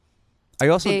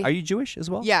you Jewish as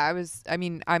well? Yeah,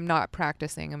 I'm not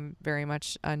practicing. I'm very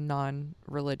much a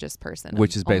non-religious person.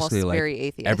 Which is basically like very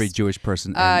atheist. every Jewish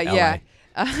person in LA. Yeah.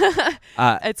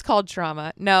 It's called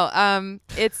trauma. No,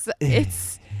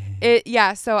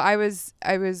 so I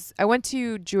went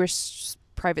to Jewish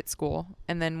private school,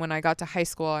 and then when I got to high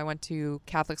school, I went to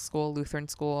Catholic school, Lutheran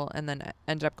school, and then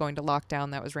ended up going to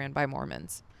Lockdown that was ran by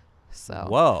Mormons. So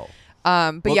whoa.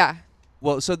 Yeah.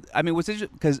 Well, so I mean, what's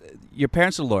interesting because your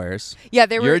parents are lawyers. Yeah,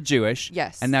 they were. You're Jewish.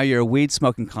 Yes. And now you're a weed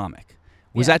smoking comic.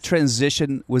 Was that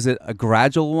transition? Was it a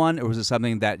gradual one, or was it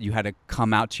something that you had to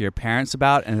come out to your parents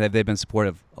about, and have they been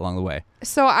supportive along the way?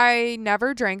 So I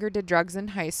never drank or did drugs in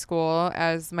high school,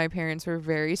 as my parents were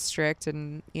very strict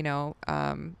and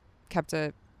kept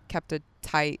a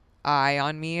tight eye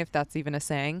on me, if that's even a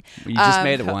saying. You just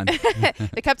made it one.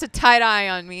 They kept a tight eye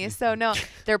on me. So no,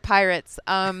 they're pirates.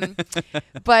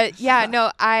 But yeah,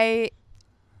 no,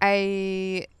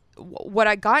 what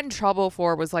I got in trouble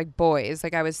for was like boys.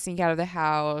 Like I was sneaking out of the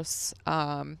house,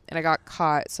 and I got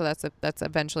caught. So that's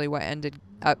eventually what ended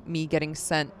up me getting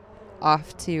sent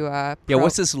off to.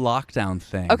 What's this lockdown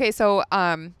thing? Okay, so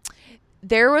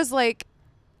there was like,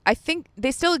 I think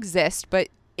they still exist, but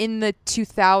in the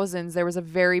 2000s there was a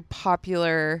very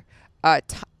popular.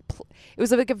 It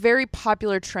was like a very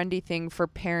popular trendy thing for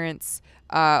parents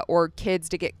or kids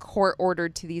to get court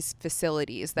ordered to these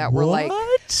facilities that were like.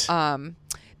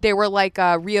 They were like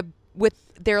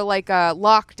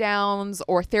lockdowns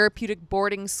or therapeutic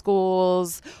boarding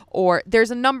schools, or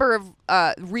there's a number of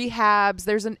rehabs.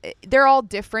 They're all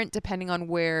different depending on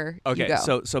where you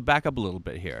go. So back up a little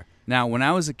bit here. Now, when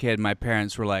I was a kid, my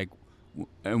parents were like,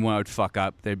 and when I would fuck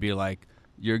up, they'd be like,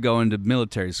 "You're going to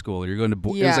military school. Or you're going to."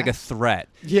 It was like a threat.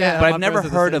 Yeah, but I've never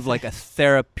heard of like a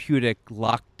therapeutic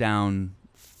lockdown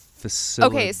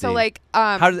facility. Okay, so like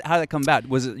how did that come about?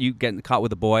 Was it you getting caught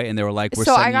with a boy and they were like, we're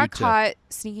so sending I got you to caught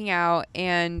sneaking out,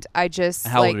 and I just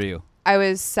How old are you? I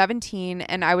was 17,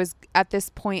 and I was at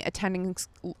this point attending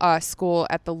school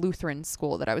at the Lutheran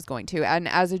school that I was going to. And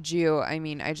as a Jew, I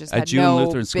mean, I just had Jew no and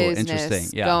Lutheran school. business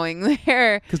Interesting. Yeah. going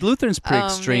there. Because Lutheran's pretty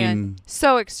extreme. Man.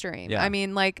 So extreme. Yeah. I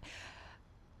mean, like,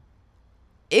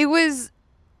 it was.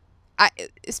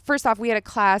 First off, we had a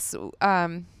class.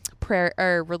 prayer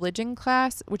or religion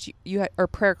class, which or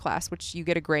prayer class, which you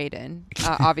get a grade in.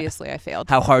 Obviously, I failed.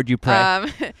 How hard you pray?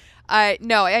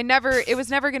 No, I never. It was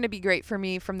never going to be great for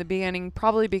me from the beginning,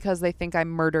 probably because they think I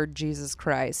murdered Jesus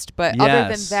Christ. But other than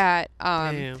Yes. that,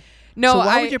 Damn. no. So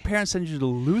why would your parents send you to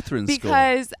Lutheran school?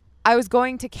 Because I was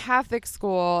going to Catholic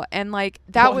school, and like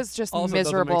that Well, was just also doesn't make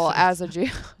miserable sense. as a Jew.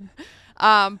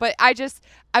 But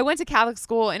I went to Catholic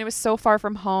school, and it was so far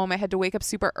from home. I had to wake up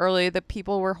super early. The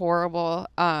people were horrible.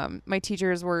 My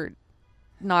teachers were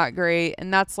not great,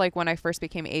 and that's like when I first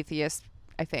became atheist.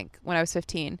 I think when I was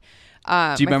 15.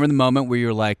 Do you remember the moment where you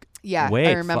were like, Yeah, wait,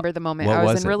 I remember the moment. what I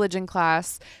was was in it? religion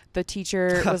class. The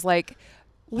teacher was like,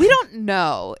 we don't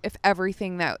know if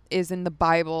everything that is in the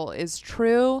Bible is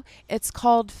true. It's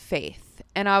called faith.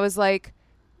 And I was like,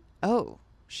 oh,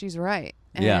 she's right.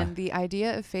 And Yeah. the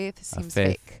idea of faith seems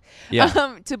faith. fake.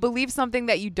 Yeah. To believe something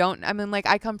that you don't. I mean, like,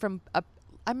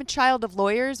 I'm a child of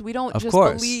lawyers. We don't Of just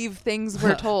course. believe things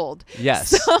we're told. Yes.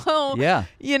 So, Yeah.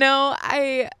 you know,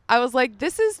 I was like,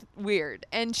 this is weird.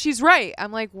 And she's right.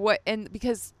 I'm like, what? And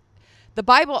because the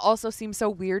Bible also seems so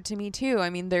weird to me too. I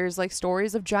mean, there's like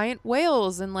stories of giant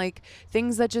whales and like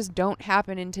things that just don't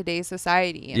happen in today's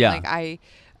society. And Yeah. like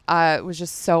I was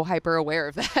just so hyper aware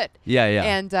of that. Yeah.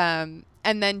 Yeah.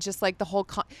 And then just like the whole,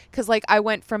 because like I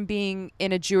went from being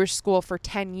in a Jewish school for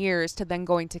 10 years to then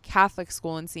going to Catholic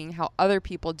school and seeing how other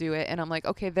people do it. And I'm like,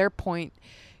 okay, their point,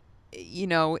 you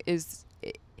know, is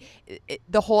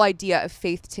the whole idea of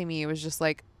faith to me was just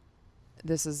like,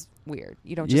 this is weird.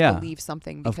 You don't just Yeah, believe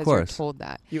something of because you're course. told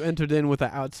that. You entered in with an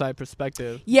outside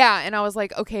perspective. Yeah, and I was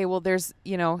like, okay, well, there's,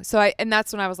 you know, and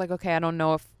that's when I was like, okay, I don't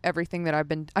know if everything that I've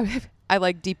been, I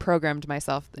like deprogrammed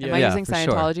myself. Am Yeah. I Yeah, using for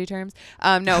sure. Scientology terms?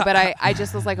 No, but I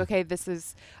just was like, okay, this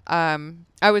is,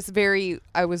 I was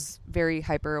very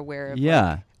hyper aware of.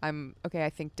 Yeah. Like,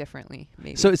 I think differently.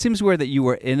 Maybe. So it seems weird that you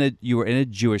were in a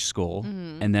Jewish school,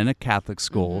 Mm-hmm. and then a Catholic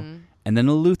school, and then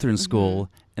a Lutheran school,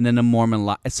 and then a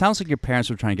Mormon. It sounds like your parents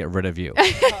were trying to get rid of you.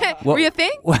 Were you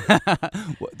think?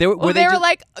 they were. Well, they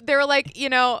were like, you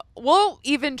know, we'll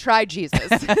even try Jesus.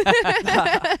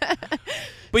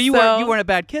 But you So- weren't a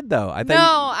bad kid though. I No,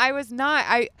 thought. I was not.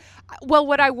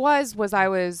 What I was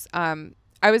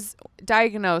I was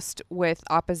diagnosed with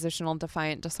oppositional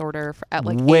defiant disorder at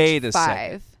like Wait age a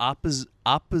 5. second.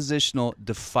 Oppositional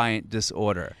defiant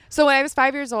disorder. So when I was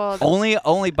 5 years old, Only.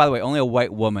 By the way, only a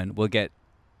white woman will get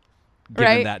given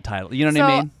Right. that title. You know what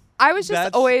so I mean? I was just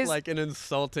That's always like an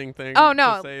insulting thing. Oh, to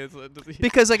no. say. It's a disease.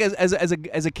 Because like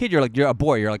as a kid, you're like, you're a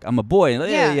boy. You're like, I'm a boy. And,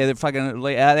 Yeah. they're fucking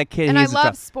like, that kid. and I he's a love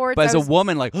tough-" sports. But as I a was-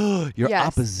 woman, like, oh, you're Yes.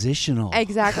 oppositional.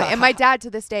 Exactly. And my dad to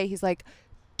this day, he's like,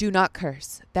 do not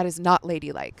curse. That is not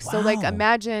ladylike. So like Wow.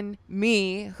 imagine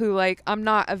me who like I'm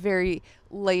not a very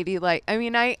ladylike. I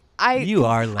mean I You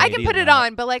are I can put it ladylike.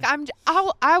 on, but like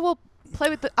I will play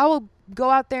with I will go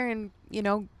out there and, you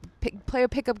know, play a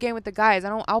pickup game with the guys.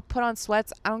 I'll put on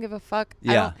sweats. I don't give a fuck.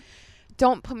 Yeah.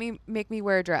 Don't make me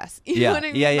wear a dress. You Yeah. know what I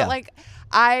mean? Yeah, yeah. But like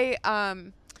I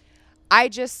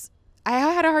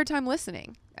had a hard time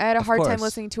listening. I had a Of hard time course.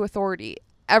 listening to authority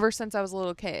ever since I was a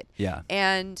little kid. Yeah.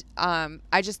 And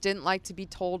I just didn't like to be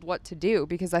told what to do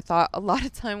because I thought a lot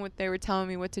of time what they were telling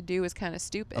me what to do was kind of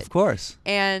stupid. Of course.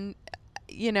 And,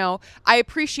 you know, I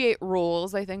appreciate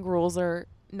rules. I think rules are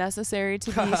necessary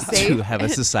to be safe. To have a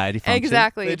society function.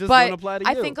 Exactly. They just but don't apply to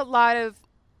I you. think a lot of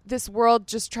this world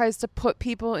just tries to put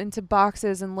people into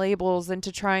boxes and labels and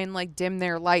to try and like dim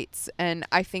their lights. And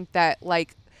I think that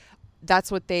like that's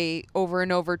what they over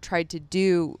and over tried to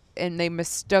do. And they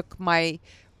mistook my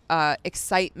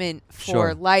excitement for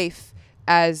Sure. life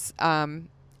as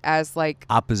like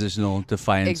Oppositional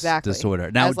defiance exactly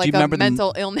disorder. Now, as like do you remember a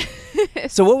mental illness.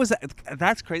 So what was that?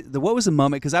 That's crazy. What was the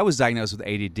moment? Because I was diagnosed with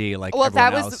ADD, like Well,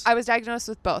 everyone that else. was I was diagnosed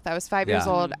with both. I was 5 years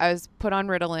Yeah. old. I was put on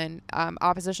Ritalin,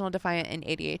 oppositional defiant, and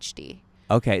ADHD.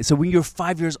 Okay, so when you were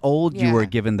 5 years old, you Yeah. were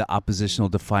given the oppositional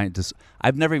defiant.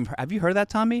 I've never even. Have you heard that,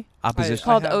 Tommy? Opposition.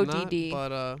 called have not, ODD.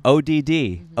 but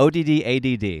ODD. ODD.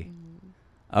 ADD.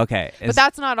 Okay. But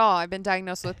that's not all. I've been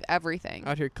diagnosed with everything.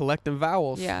 out here collecting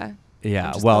vowels. Yeah. yeah.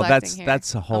 I'm just Well, collecting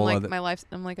that's here. a whole I'm like other. my life.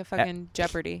 I'm like a fucking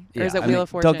Jeopardy. Or yeah, is it I Wheel mean, of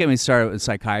Fortune? don't get me started with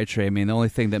psychiatry. I mean, the only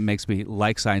thing that makes me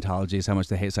like Scientology is how much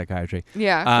they hate psychiatry.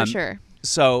 Yeah, Um, for sure.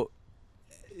 So,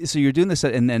 so you're doing this,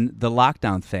 and then the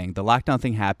lockdown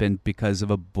thing happened because of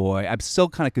a boy. I'm still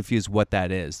kind of confused what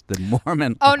that is. The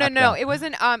Mormon. Oh no, lockdown.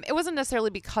 it wasn't necessarily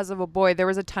because of a boy. There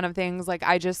was a ton of things. Like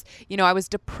I just, I was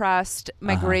depressed.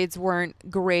 My grades weren't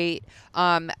great.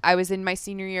 I was in my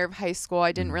senior year of high school.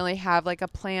 I didn't really have like a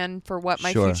plan for what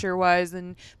my future was,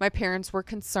 and my parents were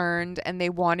concerned, and they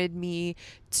wanted me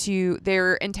to.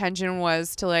 Their intention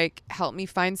was to like help me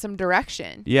find some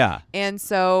direction. Yeah. And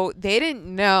so they didn't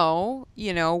know,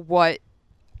 what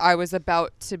I was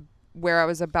about to, where I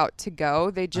was about to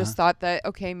go. They just thought that,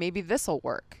 okay, maybe this'll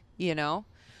work,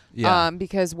 Yeah.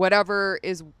 Because whatever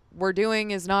we're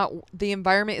doing is not, the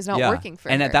environment is not working for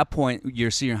And her. at that point,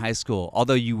 you're senior in high school.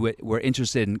 Although you were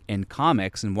interested in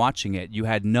comics and watching it, you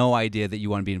had no idea that you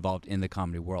want to be involved in the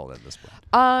comedy world at this point.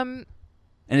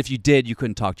 And if you did, you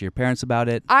couldn't talk to your parents about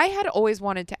it. I had always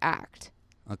wanted to act.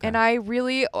 Okay. And I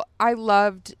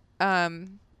loved,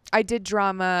 I did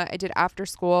drama. I did after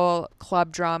school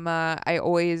club drama. I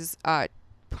always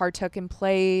partook in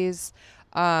plays.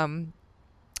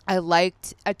 I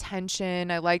liked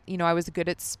attention. I liked, I was good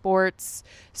at sports.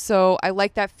 So I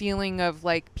liked that feeling of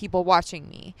like people watching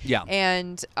me. Yeah.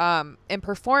 And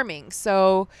performing.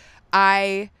 So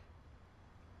but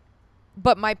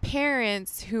my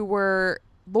parents who were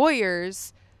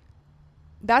lawyers,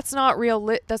 that's not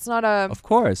real. That's not a. Of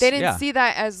course. They didn't see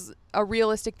that as a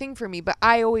realistic thing for me, but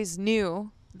I always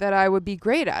knew that I would be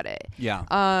great at it.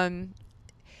 Yeah.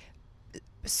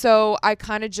 So I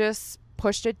kind of just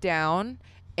pushed it down,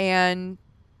 and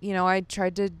I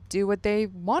tried to do what they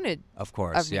wanted. Of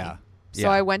course. Of me. Yeah. So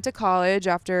I went to college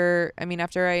after I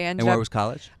ended And where was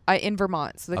college? in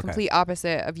Vermont, so the complete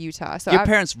opposite of Utah. So your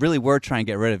parents really were trying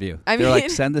to get rid of you. I They're like, mean,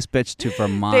 send this bitch to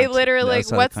Vermont. they literally like,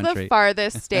 outside what's the country. the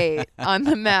farthest state on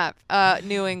the map?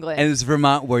 New England. And is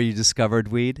Vermont where you discovered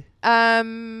weed?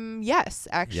 Yes,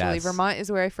 actually, Yes. Vermont is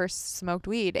where I first smoked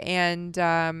weed, and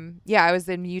I was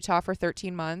in Utah for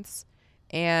 13 months,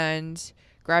 and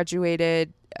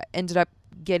graduated. Ended up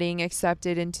getting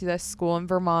accepted into the school in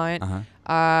Vermont.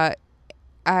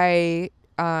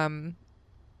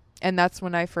 And that's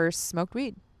when I first smoked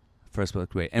weed. First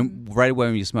smoked weed. And right away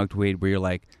when you smoked weed, where you're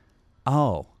like,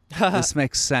 oh, this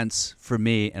makes sense for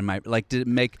me. And did it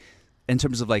make, in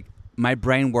terms of like, my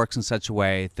brain works in such a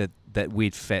way that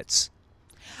weed fits?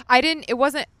 That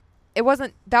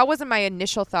wasn't my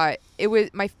initial thought. It was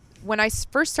when I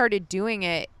first started doing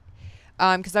it,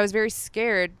 because I was very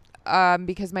scared.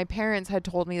 Because my parents had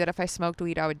told me that if I smoked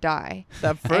weed, I would die.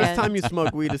 That first time you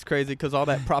smoke weed is crazy because all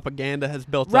that propaganda has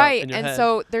built up Right, in your and head.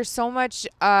 so there's so much.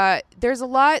 There's a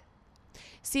lot.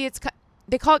 See,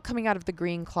 they call it coming out of the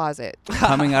green closet.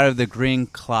 Coming out of the green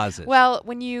closet. Well,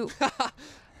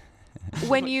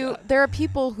 there are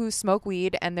people who smoke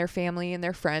weed and their family and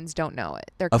their friends don't know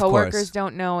it. Their Of coworkers course.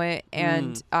 don't know it,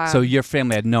 and so your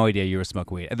family had no idea you were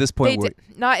smoking weed at this point.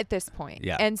 not at this point.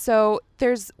 Yeah. And so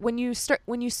there's when you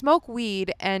smoke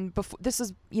weed, and this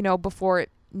is before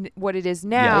what it is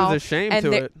now. There's a shame and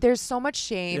to it. There's so much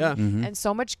shame Yeah. and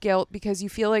so much guilt because you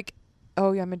feel like,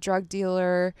 oh, I'm a drug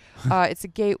dealer. It's a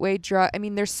gateway drug. I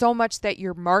mean, there's so much that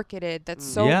you're marketed that's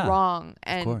so Yeah, wrong. of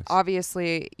And course.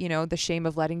 obviously, the shame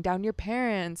of letting down your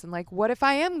parents and like, what if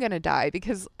I am going to die?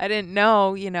 Because I didn't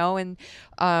know, and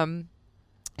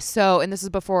so, and this is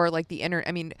before like the internet.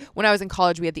 I mean, when I was in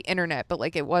college, we had the internet, but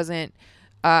like it wasn't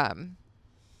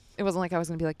like I was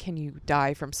going to be like, can you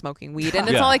die from smoking weed? And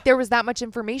it's Yeah. not like there was that much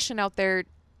information out there,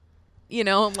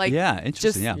 like yeah, interesting.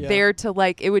 just Yeah. there to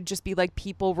like, it would just be like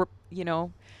people,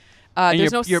 And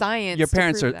there's no your science. Your to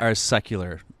parents prove are that.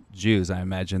 secular Jews, I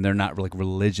imagine. They're not like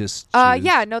religious Jews.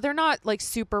 Yeah, no, they're not like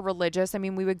super religious. I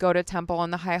mean, we would go to temple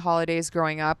on the high holidays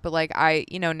growing up, but like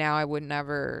now I would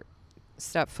never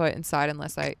step foot inside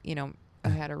unless I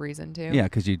had a reason to. Yeah,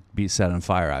 because you'd be set on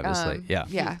fire, obviously. Yeah.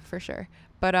 Yeah, for sure.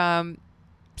 But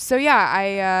so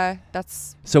yeah,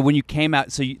 that's. So when you came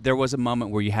out, there was a moment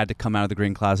where you had to come out of the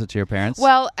green closet to your parents?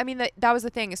 Well, I mean, that was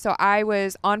the thing. So I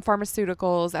was on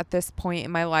pharmaceuticals at this point in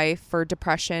my life for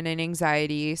depression and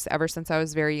anxiety ever since I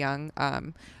was very young.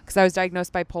 Because I was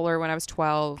diagnosed bipolar when I was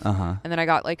 12. Uh-huh. And then I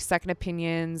got like second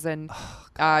opinions and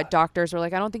doctors were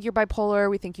like, I don't think you're bipolar.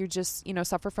 We think you just,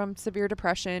 suffer from severe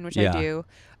depression, which Yeah. I do.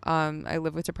 I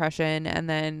live with depression. And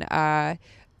then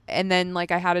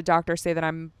like I had a doctor say that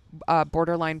I'm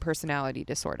borderline personality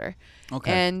disorder. Okay.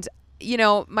 And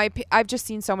I've just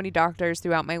seen so many doctors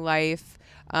throughout my life.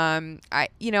 I'm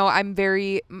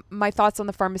my thoughts on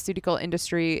the pharmaceutical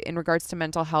industry in regards to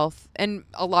mental health and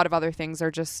a lot of other things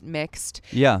are just mixed.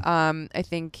 Yeah. I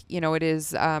think, it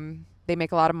is, they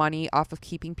make a lot of money off of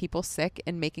keeping people sick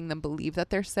and making them believe that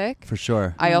they're sick. For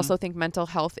sure. I also think mental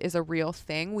health is a real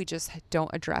thing. We just don't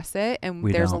address it. And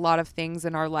We there's don't. a lot of things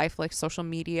in our life, like social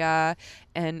media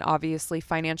and obviously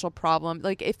financial problem.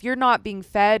 Like if you're not being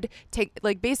fed,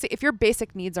 if your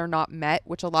basic needs are not met,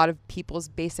 which a lot of people's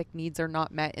basic needs are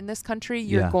not met in this country,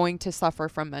 you're Yeah. going to suffer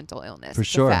from mental illness. For It's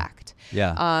sure. a fact.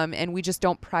 Yeah. And we just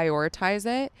don't prioritize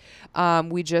it.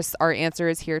 Our answer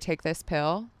is here, take this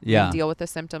pill. Yeah. And deal with the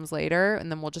symptoms later.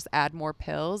 And then we'll just add more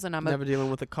pills. And Never dealing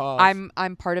with the cause.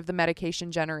 I'm part of the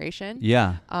medication generation.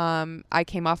 Yeah. I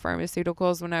came off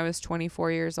pharmaceuticals when I was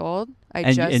 24 years old.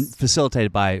 And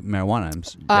facilitated by marijuana.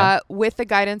 With the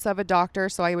guidance of a doctor,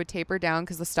 so I would taper down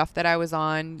because the stuff that I was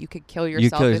on, you could kill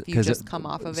yourself if you just come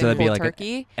off of so it that'd be cold like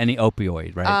turkey. Any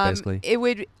opioid, right? Basically.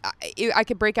 I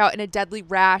could break out in a deadly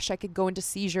rash. I could go into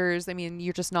seizures. I mean,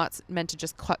 you're just not meant to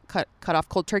just cut off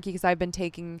cold turkey because I've been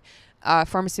taking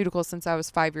pharmaceuticals since I was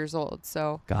 5 years old.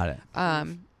 So Got it.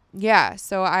 yeah.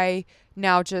 So I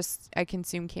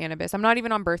consume cannabis. I'm not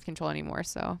even on birth control anymore.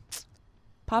 So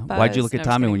Papa. Why'd you look at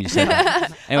Tommy when you said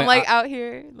that? Anyway, I'm like out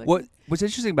here. What's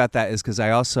interesting about that is because I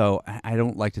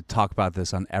don't like to talk about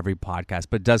this on every podcast,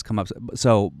 but it does come up.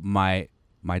 So my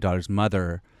daughter's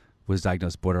mother was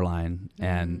diagnosed borderline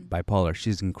and bipolar.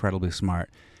 She's incredibly smart,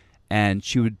 and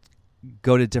she would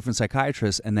go to different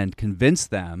psychiatrists and then convince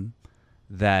them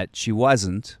that she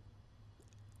wasn't,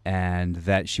 and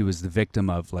that she was the victim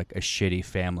of like a shitty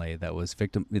family that was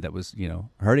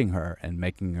hurting her and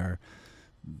making her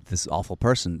this awful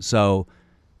person. So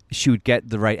she would get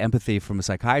the right empathy from a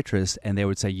psychiatrist, and they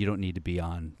would say, you don't need to be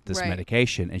on this Right.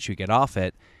 medication, and she would get off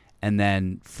it. And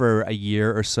then for a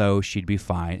year or so, she'd be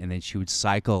fine. And then she would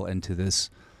cycle into this,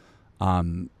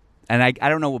 and I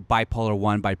don't know what bipolar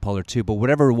 1, bipolar 2, but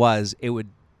whatever it was, it would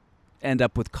end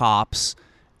up with cops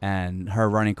and her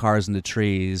running cars into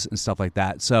trees and stuff like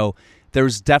that. So there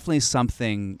was definitely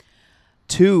something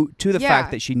to the Yeah. fact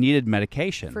that she needed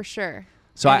medication. For sure.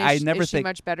 So And I is never is she think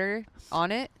much better on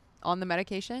the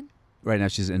medication. right now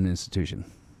she's in an institution.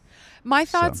 My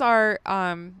thoughts are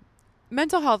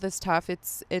mental health is tough.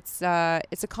 It's a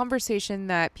conversation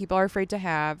that people are afraid to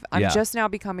have. I'm Yeah. just now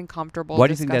becoming comfortable. Why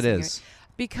do you think that discussing it. is?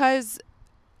 Because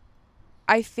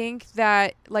I think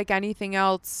that like anything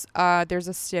else, there's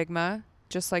a stigma,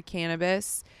 just like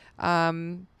cannabis.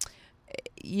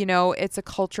 It's a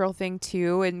cultural thing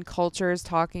too, and cultures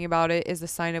talking about it is a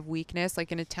sign of weakness.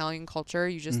 Like in Italian culture,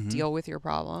 you just deal with your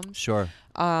problems. Sure.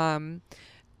 And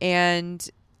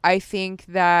I think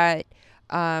that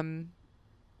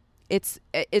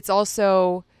it's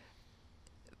also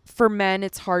for men,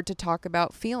 it's hard to talk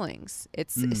about feelings.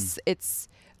 It's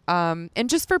and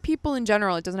just for people in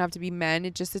general, it doesn't have to be men.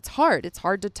 It's hard. It's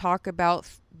hard to talk about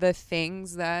the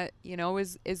things that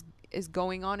is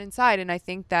going on inside. And I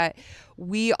think that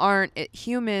we aren't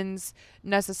humans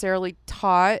necessarily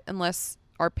taught, unless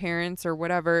our parents or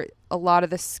whatever, a lot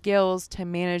of the skills to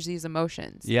manage these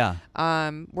emotions. Yeah.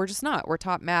 We're just not. We're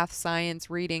taught math, science,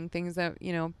 reading, things that,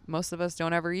 most of us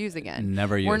don't ever use again.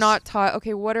 Never use. We're not taught,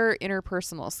 okay, what are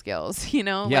interpersonal skills?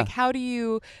 Yeah. Like how do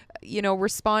you,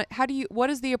 respond?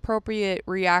 What is the appropriate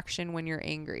reaction when you're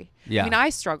angry? Yeah. I mean, I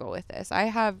struggle with this.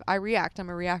 I react. I'm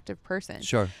a reactive person.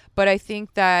 Sure. But I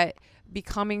think that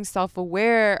becoming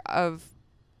self-aware of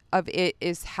it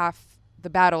is half the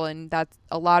battle, and that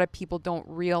a lot of people don't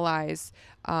realize,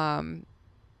 that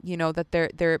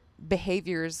their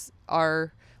behaviors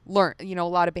are learned. A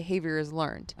lot of behavior is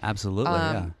learned. Absolutely.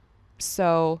 Yeah.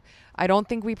 So I don't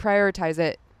think we prioritize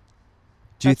it.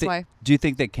 Do you That's why. Do you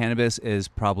think that cannabis is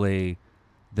probably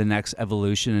the next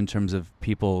evolution in terms of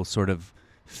people sort of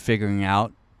figuring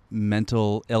out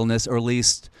mental illness, or at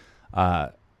least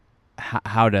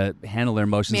how to handle their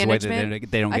emotions the way that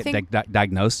they don't get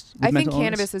diagnosed with I think mental illness?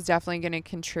 cannabis is definitely going to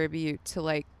contribute to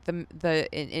like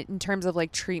in terms of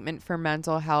like treatment for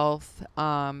mental health,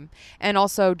 and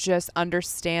also just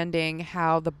understanding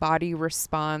how the body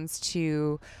responds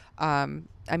to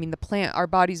the plant. our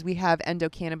bodies, we have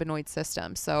endocannabinoid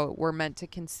system, so we're meant to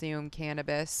consume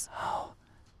cannabis.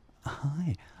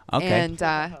 Hi. Okay. And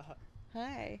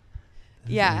hi.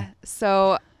 Yeah.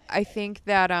 So I think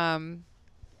that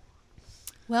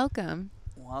welcome.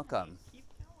 Welcome.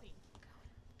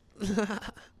 I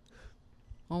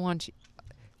want you.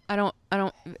 I don't.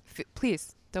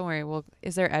 Please don't worry. Well,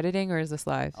 is there editing or is this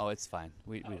live? Oh, it's fine.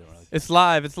 We don't really. It's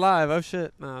live. It's live. Oh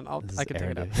shit. No, This I is can take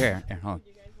it aired. out. Here, hold on.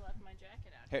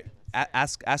 Here,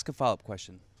 ask a follow-up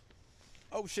question.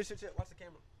 Oh shit. Watch the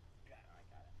camera.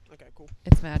 Okay, cool.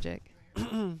 It's magic.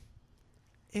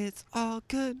 It's all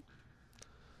good.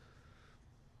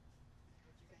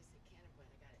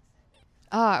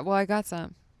 Well, I got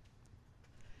some.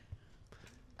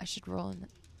 I should roll in.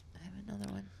 I have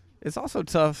another one. It's also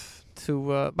tough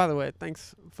to. By the way,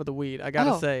 thanks for the weed. I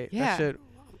gotta say yeah. that shit.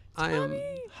 I am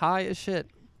high as shit.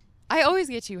 I always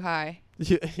get too high.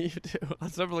 You do on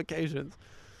several occasions.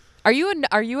 Are you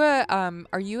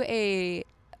a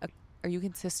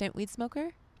consistent weed smoker?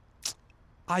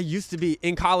 I used to be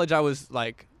in college. I was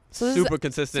like super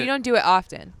consistent. So you don't do it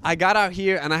often. I got out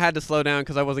here and I had to slow down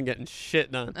because I wasn't getting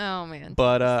shit done. Oh man.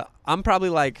 But I'm probably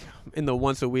like in the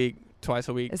once a week, twice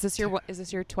a week. Is this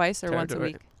your twice or once a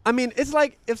week? I mean, it's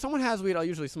like if someone has weed, I'll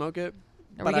usually smoke it.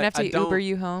 Are we gonna have to Uber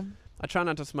you home? I try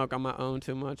not to smoke on my own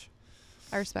too much.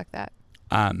 I respect that.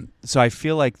 So I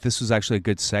feel like this was actually a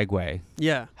good segue.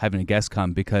 Yeah. Having a guest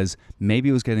come because maybe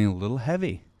it was getting a little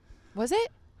heavy. Was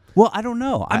it? Well, I don't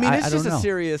know. I mean, it's I just don't a know.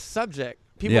 serious subject.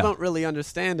 People don't really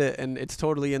understand it, and it's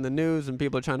totally in the news, and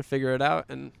people are trying to figure it out.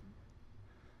 And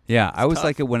yeah, I always tough.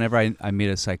 like it whenever I meet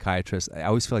a psychiatrist. I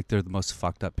always feel like they're the most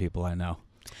fucked up people I know.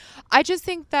 I just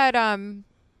think that I'm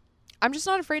just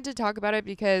not afraid to talk about it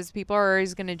because people are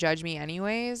always going to judge me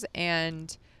anyways,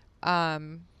 and I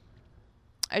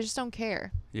just don't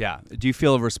care. Yeah. Do you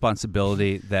feel a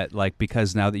responsibility that, like,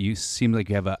 because now that you seem like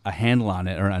you have a handle on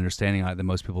it or an understanding on it that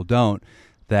most people don't,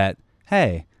 that,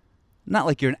 hey, not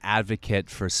like you're an advocate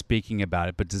for speaking about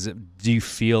it, but do you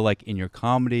feel like in your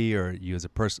comedy or you as a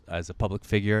person, as a public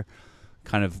figure,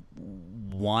 kind of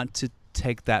want to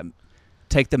take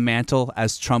the mantle,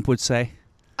 as Trump would say?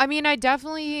 I mean, I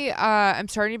definitely I'm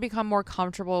starting to become more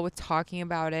comfortable with talking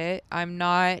about it. I'm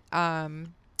not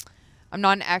an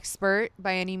expert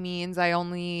by any means. I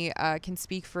only can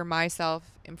speak for myself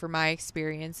and for my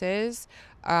experiences.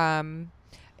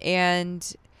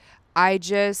 And I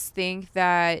just think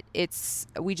that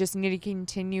we just need to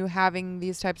continue having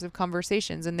these types of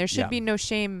conversations, and there should be no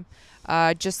shame,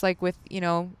 just like with,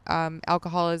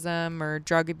 alcoholism or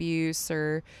drug abuse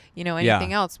or,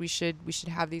 anything else. We should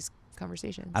have these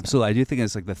conversations. Absolutely. I do think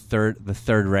it's like the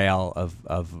third rail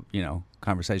of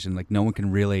conversation. Like no one can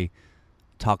really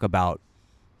talk about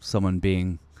someone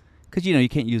being, because you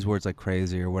can't use words like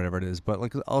crazy or whatever it is, but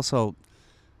like also,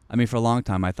 I mean, for a long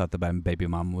time I thought that my baby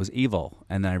mama was evil,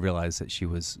 and then I realized that she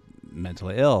was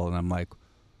mentally ill, and I'm like,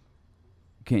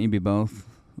 can't you be both?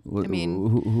 I mean,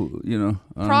 who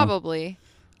probably.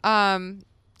 I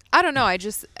don't know. I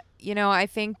just, I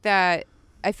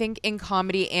think in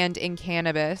comedy and in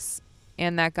cannabis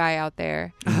and that guy out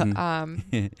there,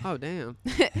 oh damn,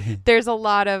 there's a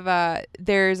lot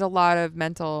of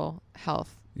mental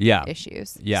health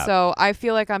issues. Yeah. So I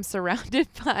feel like I'm surrounded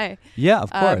by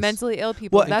of course mentally ill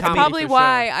people. Well, that's probably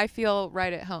why I feel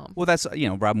right at home. Well, that's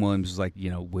Robin Williams was like,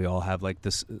 we all have like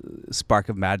this spark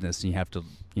of madness, and you have to,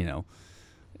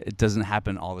 it doesn't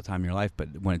happen all the time in your life, but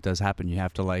when it does happen, you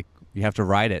have to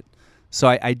ride it. So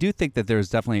I do think that there's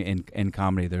definitely in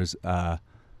comedy there's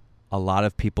a lot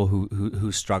of people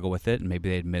who struggle with it, and maybe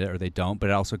they admit it or they don't, but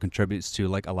it also contributes to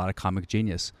like a lot of comic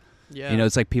genius. Yeah.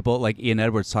 It's like people like Ian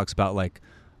Edwards talks about like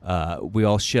we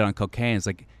all shit on cocaine. It's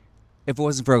like if it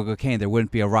wasn't for cocaine, there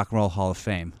wouldn't be a Rock and Roll Hall of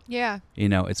Fame. Yeah.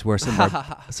 It's where some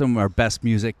of our best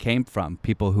music came from.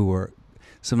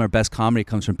 Some of our best comedy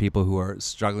comes from people who are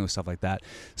struggling with stuff like that.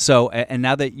 So, and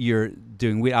now that you're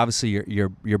doing weed, obviously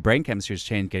your brain chemistry has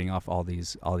changed, getting off all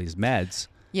these meds.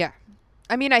 Yeah,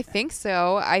 I mean, I think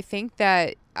so. I think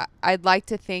that I'd like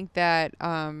to think that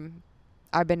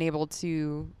I've been able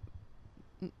to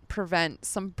prevent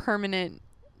some permanent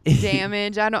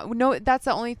damage. I don't know. That's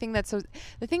the only thing the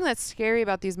thing that's scary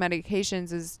about these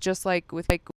medications is just like with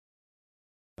like.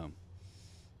 All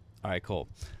right, cool.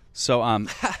 So,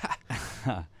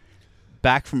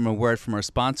 back from a word from our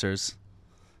sponsors.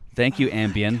 Thank you,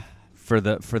 Ambien, for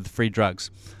the free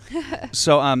drugs.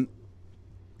 So,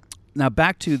 now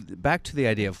back to the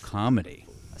idea of comedy.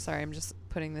 Sorry, I'm just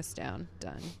putting this down.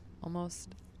 Done.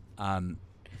 Almost. I'm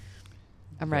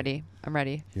ready. You're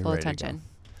Full ready to attention.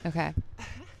 Okay.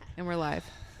 And we're live.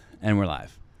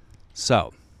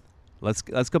 So, let's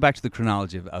go back to the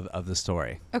chronology of the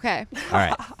story. Okay. All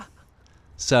right.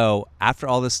 So after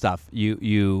all this stuff,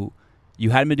 you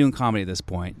hadn't been doing comedy at this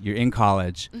point. You're in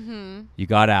college. Mm-hmm. You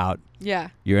got out. Yeah.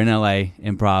 You're in LA,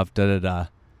 improv,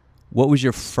 What was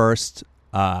your first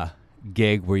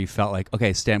gig where you felt like,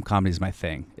 okay, stand-up comedy is my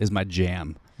thing, is my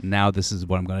jam. Now this is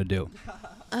what I'm going to do?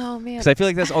 Oh, man. Because I feel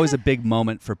like that's always a big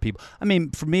moment for people. I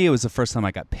mean, for me, it was the first time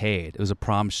I got paid. It was a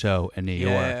prom show in New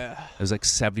York. It was like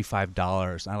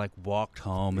 $75. And I like walked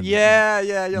home. And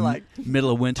you're like,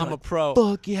 middle of winter. I'm a pro.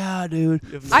 Fuck yeah, dude. I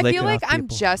feel Flicking like off I'm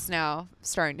people. just now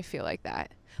starting to feel like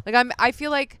that. Like I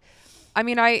feel like, I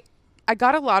mean, I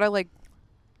got a lot of like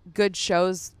good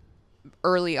shows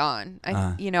early on.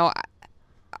 I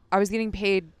was getting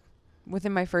paid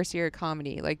within my first year of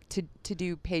comedy, like to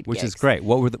do paid Which gigs. is great.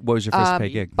 What was your first paid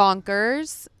gig?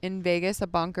 Bonkers in Vegas, a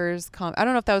Bonkers I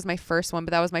don't know if that was my first one,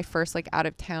 but that was my first like out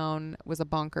of town was a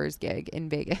Bonkers gig in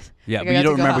Vegas. Yeah, Like, but I you got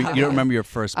don't to go remember. out. You don't remember your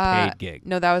first paid gig.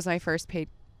 No, that was my first paid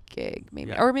gig,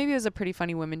 maybe, Yeah. or maybe it was a Pretty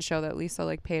Funny Women show that Lisa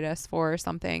like paid us for or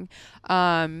something.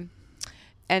 And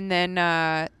then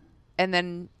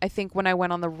I think when I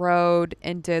went on the road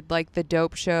and did like the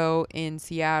Dope Show in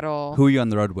Seattle. Who are you on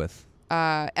the road with?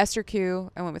 Esther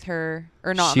Q. I went with her,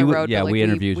 or not She on the w- road. yeah, but like we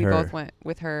interviewed we her. both went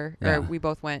with her, Yeah. or we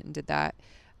both went and did that.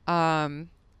 And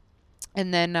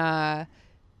then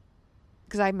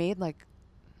because I made like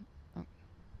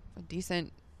a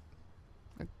decent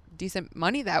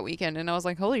money that weekend, and I was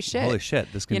like, holy shit,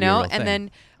 This can you be a know. real And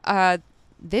thing. then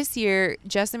this year,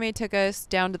 Jessime took us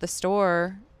down to the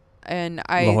store, and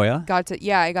La Jolla?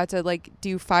 I got to like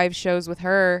do 5 shows with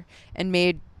her and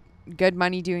made good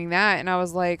money doing that. And I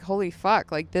was like, holy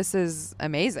fuck, like this is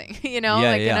amazing. You know,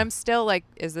 Yeah, like, yeah. and I'm still like,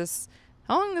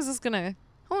 how long is this gonna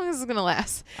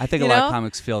last? I think you a lot of know?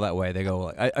 comics feel that way. They go,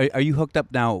 like, are you hooked up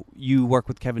now? You work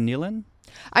with Kevin Nealon?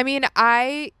 I mean,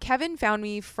 Kevin found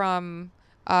me from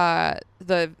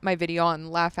my video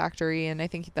on Laugh Factory, and I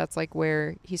think that's like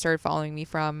where he started following me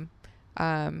from.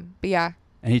 But yeah,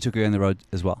 And he took you on the road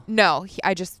as well. no,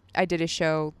 I did a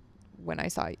show when I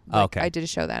saw you. Like, Okay. I did a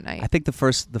show that night. I think the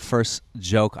first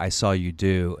joke I saw you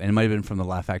do, and it might have been from the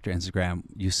Laugh Factory Instagram,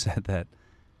 you said that,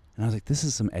 and I was like, this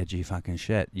is some edgy fucking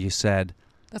shit. You said,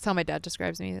 That's how my dad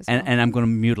describes me as well. and I'm going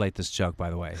to mutilate this joke, by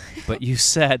the way, but you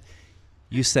said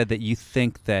that you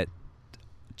think that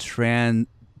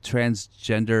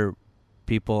transgender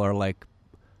people are like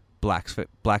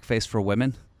blackface for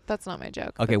women. That's not my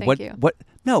joke. Okay, but thank you. what?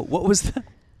 No, what was that?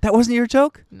 That wasn't your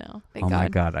joke? No, thank Oh God. my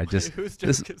god! I just Whose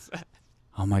this- joke is that?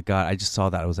 oh my god! I just saw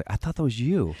that. I was like, I thought that was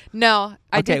you. No,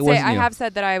 I Okay, it did say wasn't I you. have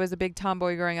said that I was a big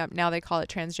tomboy growing up. Now they call it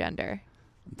transgender.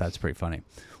 That's pretty funny.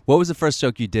 What was the first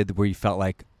joke you did where you felt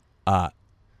like,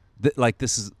 like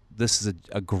this is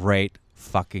a great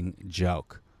fucking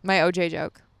joke? My OJ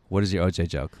joke. What is your OJ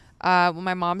joke? Well,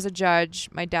 my mom's a judge,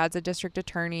 my dad's a district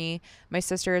attorney, my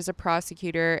sister is a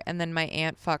prosecutor, and then my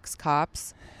aunt fucks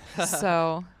cops.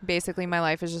 So basically, my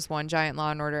life is just one giant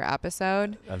Law and Order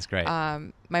episode. That's great.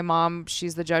 My mom,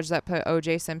 she's the judge that put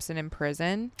O.J. Simpson in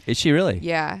prison. Is she really?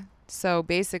 Yeah. So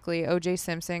basically, O.J.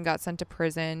 Simpson got sent to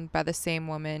prison by the same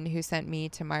woman who sent me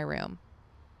to my room.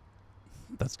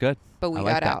 That's good. But we I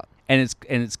like got that. out. And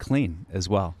it's clean as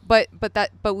well. But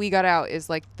we got out is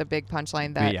like the big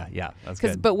punchline that. Yeah, that's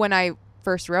Because good. but when I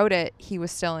first wrote it, he was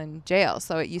still in jail,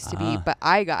 so it used to be. Ah. But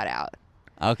I got out,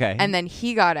 Okay. and then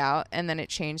he got out, and then it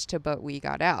changed to but we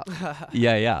got out.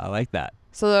 yeah, I like that.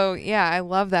 So yeah, I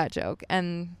love that joke,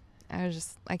 and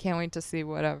I can't wait to see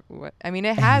what I mean.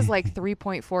 It has like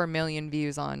 3.4 million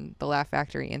views on the Laugh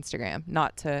Factory Instagram,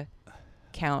 not to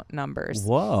count numbers.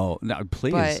 Whoa, no,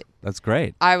 please, But- that's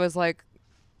great. I was like,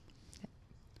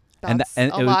 And that's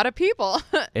and a it was- lot of people.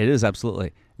 It is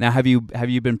absolutely. Now, have you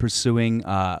been pursuing,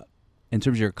 in terms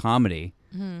of your comedy,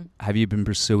 Mm-hmm. have you been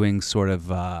pursuing sort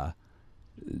of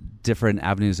different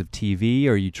avenues of TV,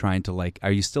 or are you trying to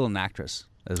are you still an actress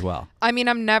as well? I mean,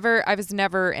 I was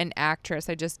never an actress.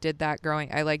 I just did that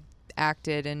I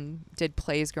acted and did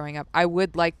plays growing up. I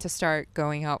would like to start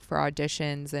going out for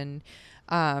auditions and,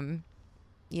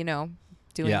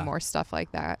 doing Yeah. more stuff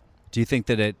like that. Do you think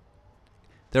that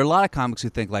there are a lot of comics who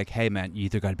think like, hey man, you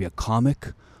either got to be a comic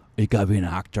or you got to be an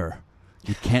actor.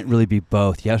 You can't really be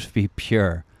both. You have to be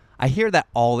pure. I hear that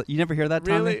you never hear that,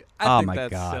 Tommy? Really? I Oh think my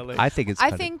that's God. silly. I think it's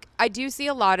I think I do see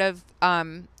a lot of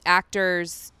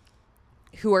actors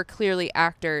who are clearly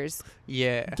actors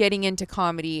Yeah. getting into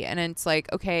comedy, and it's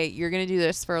like, okay, you're gonna do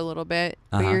this for a little bit,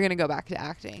 but Uh-huh. you're gonna go back to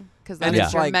acting because that's And Yeah. what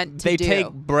it's you're like meant to they do. take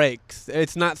breaks.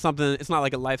 It's not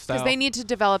like a lifestyle. Because they need to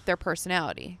develop their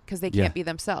personality because they Yeah. can't be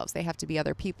themselves. They have to be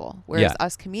other people. Whereas Yeah.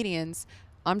 us comedians,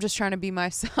 I'm just trying to be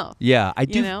myself. Yeah, I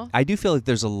do. You know? I do feel like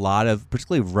there's a lot of,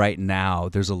 particularly right now,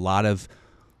 there's a lot of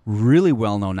really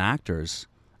well-known actors,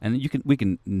 and we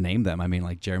can name them. I mean,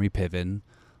 like Jeremy Piven,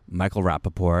 Michael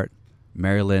Rappaport,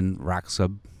 Marilyn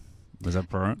Raxub. Was that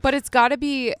burnt? But it's got to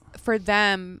be for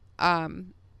them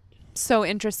so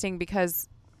interesting because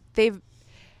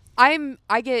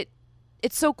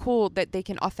it's so cool that they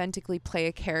can authentically play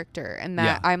a character, and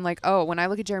that Yeah. I'm like, oh, when I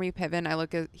look at Jeremy Piven, I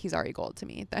look at he's Ari Gold to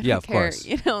me. I Yeah, don't of care, course.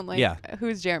 like Yeah.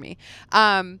 who's Jeremy?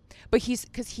 But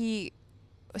because he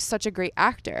was such a great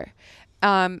actor.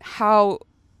 How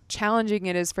challenging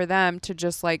it is for them to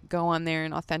just like go on there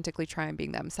and authentically try and be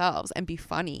themselves and be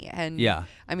funny. And Yeah.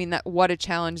 I mean, that what a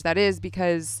challenge that is,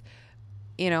 because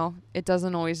it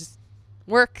doesn't always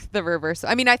work the reverse.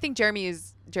 I mean, I think Jeremy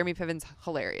is Jeremy Piven's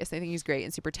hilarious. I think he's great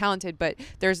and super talented, but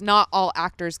there's not all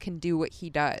actors can do what he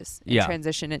does and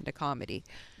transition into comedy.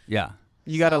 Yeah.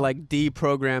 You got to like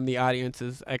deprogram the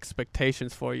audience's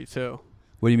expectations for you too.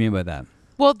 What do you mean by that?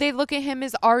 Well, they look at him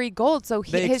as Ari Gold, so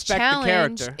They his expect the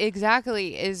challenge character.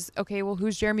 exactly is, okay, well,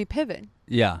 who's Jeremy Piven?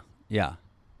 Yeah. Yeah.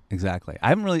 Exactly. I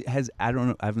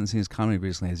haven't seen his comedy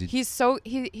recently. Has he? He's so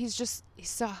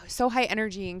so high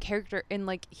energy and character, and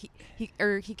like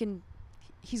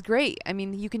he's great. I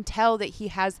mean, you can tell that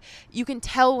you can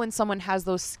tell when someone has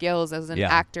those skills as an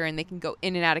actor, and they can go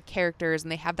in and out of characters,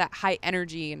 and they have that high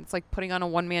energy, and it's like putting on a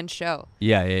one-man show.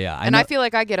 Yeah. I feel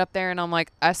like I get up there and I'm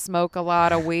like, I smoke a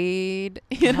lot of weed,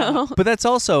 you know. But that's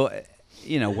also,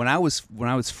 when I was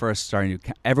first starting,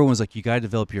 everyone was like, you got to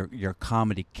develop your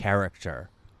comedy character.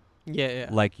 Yeah.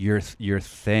 Like your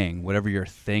thing, whatever your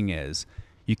thing is.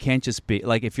 You can't just be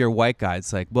like, if you're a white guy,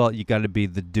 it's like, well, you got to be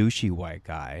the douchey white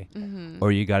guy,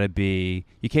 or you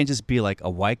can't just be like a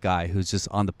white guy who's just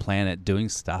on the planet doing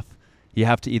stuff. You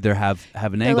have to either have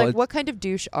an They're angle. like, what kind of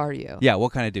douche are you? Yeah,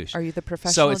 what kind of douche? Are you the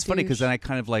professional? So it's funny because then I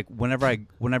kind of like whenever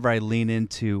I lean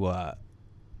into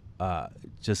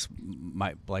just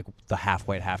my like the half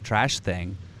white half trash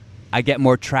thing, I get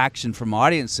more traction from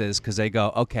audiences because they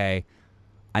go, okay,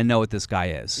 I know what this guy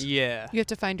is. Yeah. You have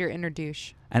to find your inner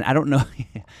douche. And I don't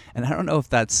know, if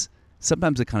that's,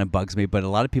 sometimes it kind of bugs me, but a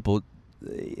lot of people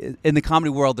in the comedy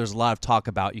world, there's a lot of talk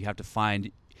about you have to find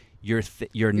your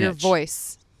niche. Your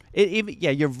voice.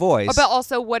 Your voice. But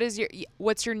also,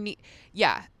 what's your need?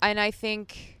 Yeah, and I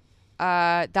think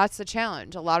that's the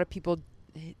challenge. A lot of people,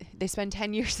 they spend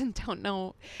 10 years and don't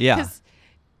know. Yeah. 'Cause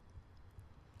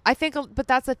I think, but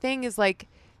that's the thing is like,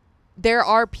 there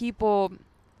are people.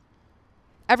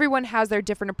 Everyone has their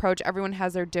different approach. Everyone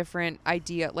has their different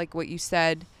idea, like what you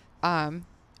said. And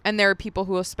there are people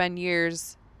who will spend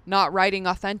years not writing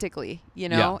authentically,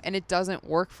 and it doesn't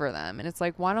work for them. And it's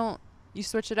like, why don't you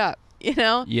switch it up,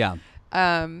 Yeah.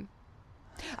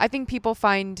 I think people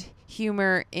find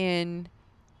humor in,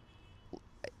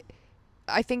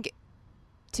 I think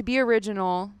to be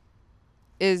original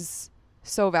is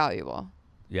so valuable.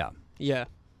 Yeah. Yeah.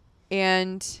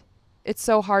 And it's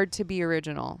so hard to be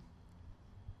original.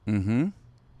 Mm-hmm.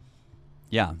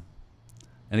 Yeah.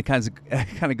 And it kind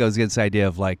of goes against the idea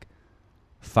of like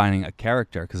finding a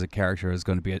character, because a character is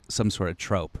going to be some sort of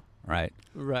trope, right?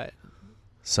 Right.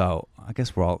 So I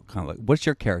guess we're all kind of like, what's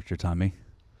your character, Tommy?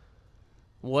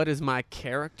 What is my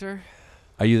character?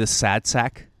 Are you the sad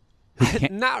sack?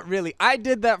 Not really. I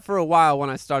did that for a while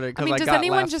when I started because does got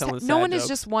anyone laughs just? telling No sad one jokes. is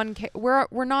just one.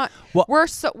 We're not. Well, we're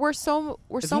so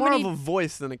It's more many. of a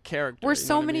voice than a character. We're you know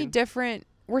so what I many mean? different.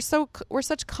 We're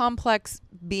such complex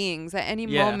beings. At any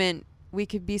moment, we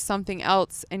could be something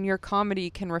else, and your comedy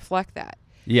can reflect that.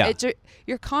 Yeah.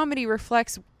 Your comedy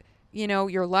reflects,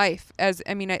 your life.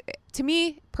 To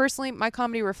me personally, my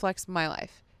comedy reflects my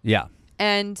life. Yeah.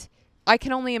 And I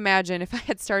can only imagine if I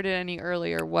had started any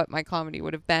earlier what my comedy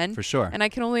would have been. For sure. And I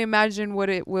can only imagine what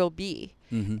it will be.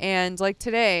 Mm-hmm. And like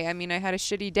today, I had a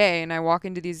shitty day, and I walk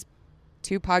into these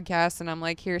 2 podcasts and I'm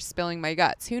like here spilling my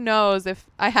guts. Who knows if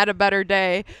I had a better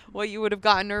day, what you would have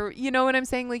gotten, or you know what I'm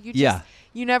saying? Like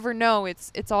you never know.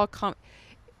 It's all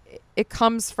it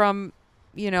comes from,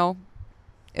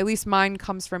 at least mine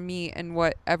comes from me and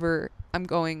whatever I'm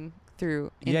going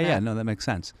through. No, that makes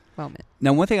sense. Moment.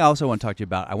 Now, one thing I also want to talk to you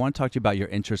about, I want to talk to you about your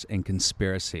interest in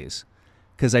conspiracies,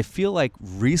 because I feel like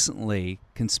recently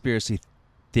conspiracy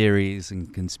theories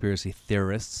and conspiracy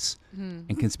theorists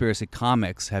and conspiracy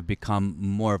comics have become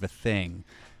more of a thing,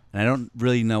 and I don't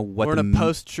really know what We're in a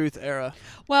post-truth era.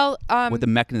 Well, what the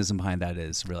mechanism behind that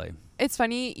is, really. It's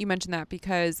funny you mentioned that,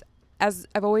 because as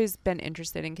I've always been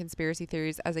interested in conspiracy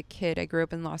theories as a kid. I grew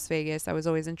up in Las Vegas. I was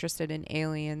always interested in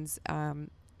aliens, Area 51.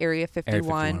 Area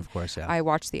 51, of course, yeah. I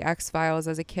watched the X-Files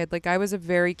as a kid. Like, I was a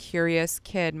very curious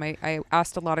kid. I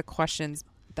asked a lot of questions.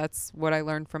 That's what I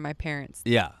learned from my parents.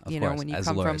 Yeah, of course. When you as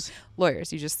come lawyers. from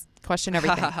lawyers, you just question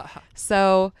everything.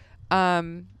 So,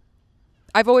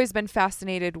 I've always been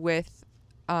fascinated with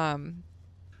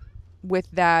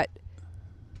that.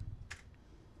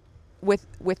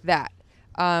 With that,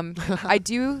 I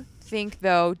do think,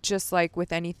 though, just like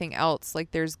with anything else,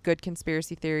 like there's good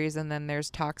conspiracy theories and then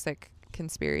there's toxic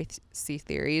conspiracy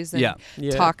theories and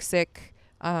toxic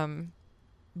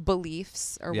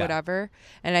beliefs or whatever.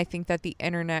 And I think that the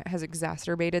internet has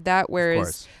exacerbated that.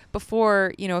 Whereas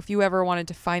before, if you ever wanted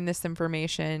to find this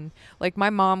information, like my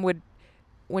mom would,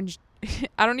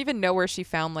 I don't even know where she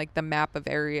found like the map of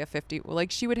Area 50. Like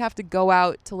she would have to go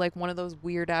out to like one of those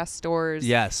weird ass stores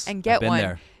Yes, and get I've been one.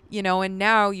 there. and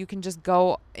now you can just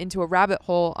go into a rabbit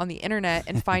hole on the internet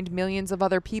and find millions of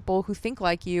other people who think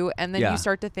like you, and then Yeah. you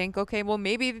start to think, okay, well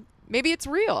maybe it's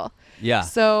real. Yeah.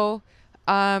 So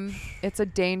it's a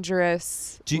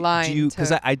dangerous line.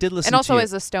 Because I did listen and also to your-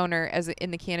 as a stoner, as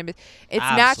in the cannabis, it's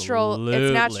natural. It's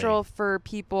Absolutely. natural for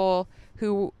people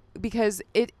who, because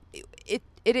it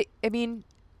I mean,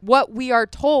 what we are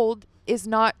told is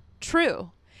not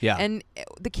true. Yeah. And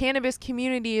the cannabis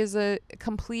community is a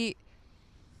complete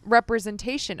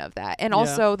representation of that, and Yeah.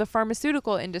 also the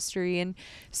pharmaceutical industry. And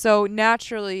so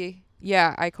naturally,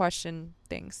 I question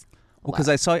things. Well, because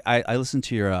I listened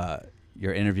to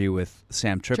your interview with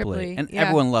Sam Tripoli, and yeah.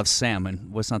 everyone loves Sam,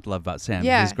 and what's not to love about Sam?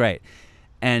 Yeah. He's great,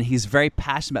 and he's very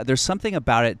passionate about. There's something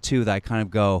about it too that I kind of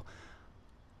go,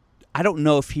 I don't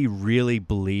know if he really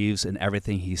believes in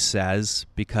everything he says,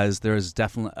 because there's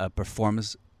definitely a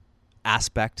performance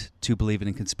aspect to believing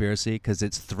in conspiracy, because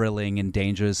it's thrilling and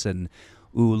dangerous and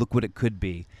ooh, look what it could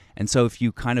be. And so if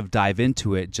you kind of dive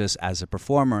into it just as a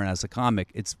performer and as a comic,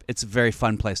 it's a very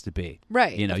fun place to be.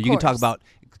 Right, You know, of you can talk course. about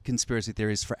conspiracy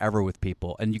theories forever with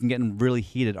people, and you can get in really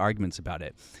heated arguments about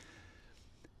it.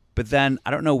 But then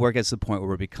I don't know where it gets to the point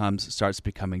where it starts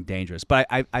becoming dangerous. But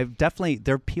I've definitely,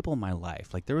 there are people in my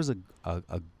life. Like there was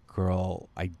a girl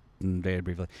I dated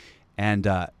briefly, and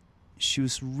she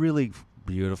was really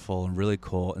beautiful and really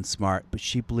cool and smart, but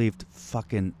she believed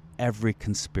fucking every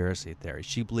conspiracy theory.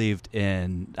 She believed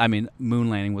in, moon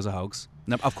landing was a hoax.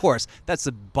 Now, of course, that's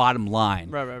the bottom line.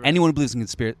 Right. Anyone who believes in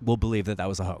conspiracy will believe that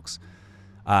was a hoax.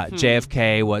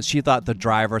 JFK was, she thought the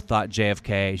driver thought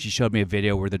JFK. She showed me a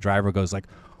video where the driver goes like,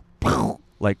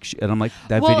 and I'm like,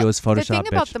 that video is Photoshop, The thing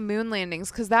about bitch. the moon landings,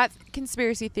 because that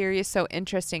conspiracy theory is so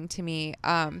interesting to me,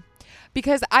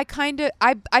 because I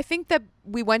think that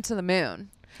we went to the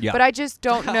moon, Yeah. but I just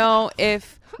don't know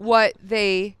if what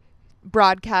they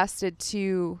broadcasted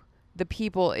to the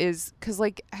people is, because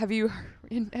like, have you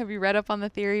read up on the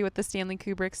theory with the Stanley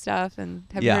Kubrick stuff, and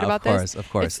have you heard about this? Of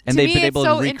course. It's- And to they've me, been it's able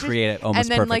so to recreate it almost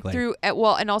and then perfectly. like through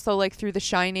and also like through The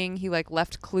Shining, he like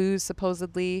left clues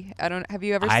supposedly. Have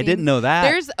you ever seen? I didn't know that.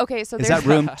 There's Is there's that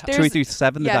room there's-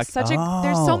 237? Yeah, there's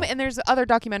so Oh. many, and there's other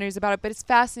documentaries about it, but it's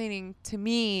fascinating to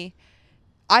me.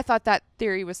 I thought that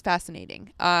theory was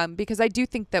fascinating, because I do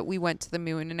think that we went to the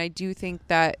moon, and I do think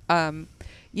that,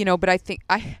 but I think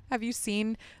have you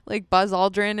seen like Buzz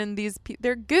Aldrin and these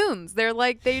they're goons. They're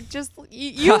like, they just,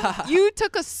 you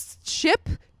took a ship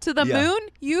to the Yeah. moon.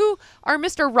 You are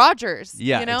Mr. Rogers.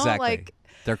 Yeah, you know, exactly. like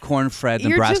They're corn-fed you're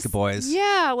Nebraska just- boys.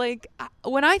 Yeah, like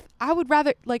when I would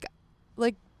rather like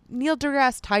Neil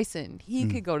deGrasse Tyson. He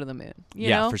could go to the moon. You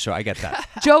yeah, know? for sure. I get that.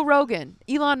 Joe Rogan,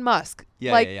 Elon Musk.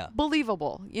 Yeah, like yeah.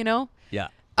 believable, you know? Yeah.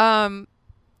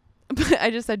 But I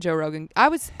just said Joe Rogan. I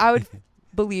would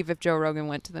believe if Joe Rogan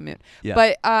went to the moon. Yeah.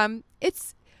 But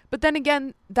but then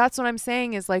again, that's what I'm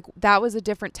saying is like that was a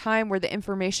different time where the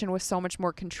information was so much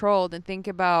more controlled, and think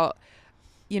about,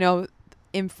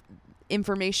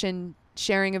 information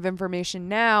sharing of information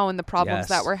now and the problems Yes.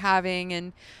 that we're having,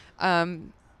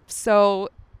 and so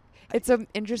it's an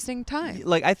interesting time.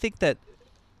 Like, I think that,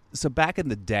 so back in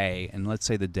the day, and let's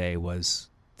say the day was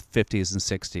 50s and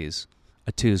 60s,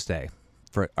 a Tuesday,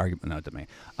 for argument, no, to me,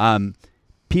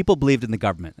 people believed in the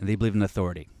government, and they believed in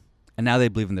authority, and now they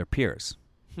believe in their peers.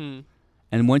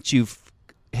 And once you've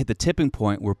hit the tipping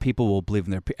point where people will believe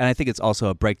in their peers, and I think it's also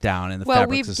a breakdown in the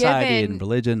fabric of society and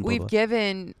religion. Blah, We've blah.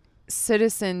 given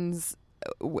citizens.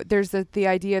 There's the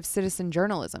idea of citizen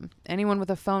journalism. Anyone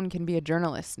with a phone can be a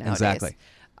journalist nowadays. Exactly.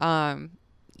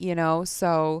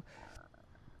 So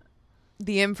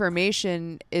the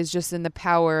information is just in the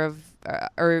power of,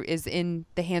 or is in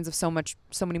the hands of so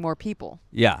many more people.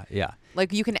 Yeah, yeah.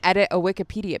 Like you can edit a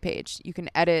Wikipedia page. You can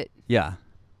edit. Yeah.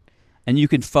 And you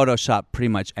can Photoshop pretty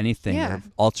much anything Yeah. or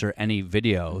alter any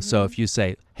video. So if you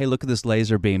say, hey, look at this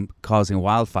laser beam causing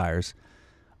wildfires,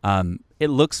 it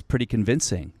looks pretty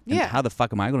convincing. And Yeah. how the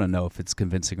fuck am I going to know if it's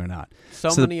convincing or not? So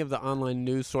So- many of the online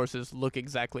news sources look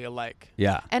exactly alike.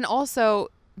 Yeah. And also,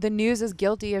 the news is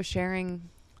guilty of sharing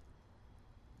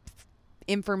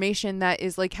information that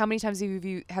is like, how many times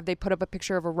have they put up a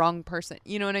picture of a wrong person?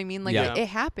 You know what I mean? Like Yeah. it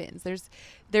happens.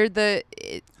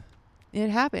 It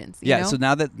happens. You Yeah, know? so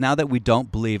now that we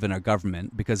don't believe in our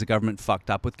government, because the government fucked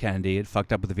up with Kennedy, it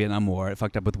fucked up with the Vietnam War, it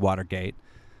fucked up with Watergate,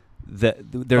 there's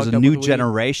Fucked a up new with weed.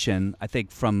 generation, I think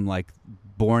from like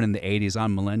born in the 80s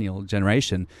on, millennial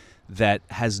generation, that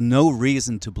has no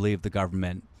reason to believe the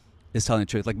government is telling the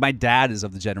truth. Like my dad is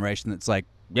of the generation that's like,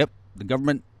 yep, the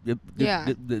government,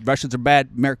 Yeah. the Russians are bad,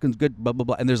 Americans good, blah, blah,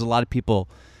 blah. And there's a lot of people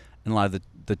and a lot of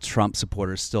the Trump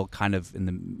supporters still kind of in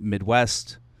the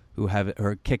Midwest who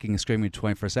are kicking and screaming in the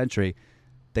 21st century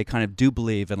they kind of do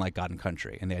believe in like God and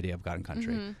country and the idea of God and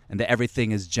country, Mm-hmm. and that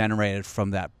everything is generated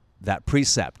from that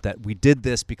precept that we did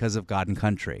this because of God and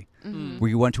country. Mm-hmm.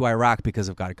 We went to Iraq because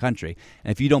of God and country.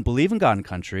 And if you don't believe in God and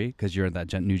country because you're in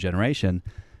that new generation,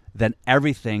 then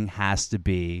everything has to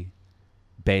be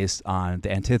based on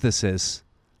the antithesis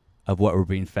of what we're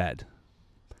being fed.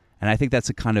 And I think that's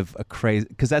a kind of a crazy,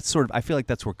 because that's sort of, I feel like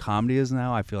that's where comedy is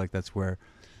now. I feel like that's where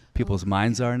people's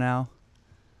minds are now.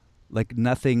 Like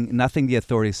nothing the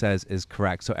authority says is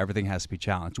correct, so everything has to be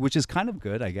challenged, which is kind of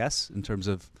good, I guess, in terms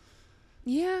of.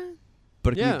 Yeah.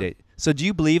 But so do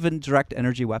you believe in direct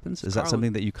energy weapons? Is that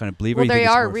something that you kind of believe? Well, or you they think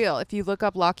it's are more real. If you look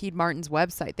up Lockheed Martin's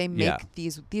website, they make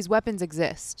these weapons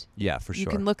exist. Yeah, for sure. You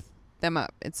can look them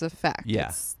up. It's a fact. Yeah.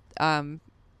 It's,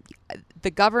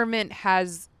 the government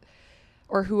has,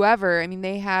 or whoever. I mean,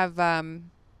 they have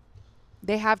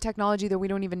technology that we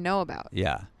don't even know about.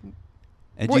 Yeah.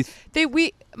 And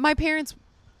my parents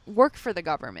work for the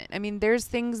government. I mean, there's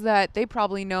things that they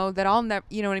probably know that I'll never,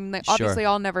 you know what I mean? Like, obviously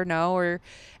I'll never know,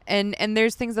 and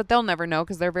there's things that they'll never know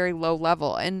because they're very low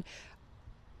level. And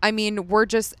I mean, we're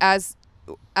just but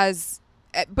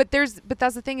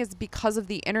that's the thing is, because of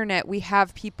the internet, we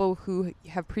have people who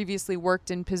have previously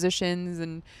worked in positions,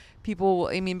 and people,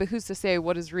 I mean, but who's to say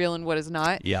what is real and what is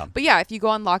not? Yeah. But yeah, if you go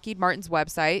on Lockheed Martin's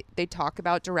website, they talk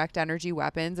about direct energy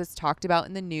weapons. It's talked about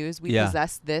in the news. We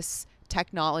possess this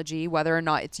technology, whether or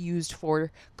not it's used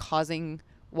for causing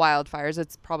wildfires.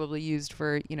 It's probably used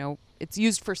for, it's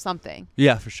used for something.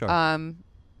 Yeah, for sure.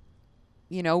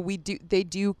 They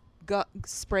do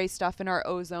spray stuff in our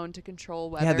ozone to control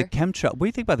weather. Yeah, the chemtrail. What do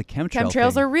you think about the chemtrail?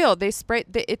 Chemtrails thing? are real. They spray.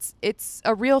 It's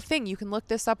a real thing. You can look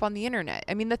this up on the internet.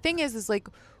 I mean, the thing is like,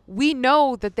 we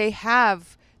know that they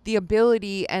have the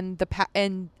ability and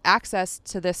and access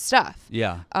to this stuff.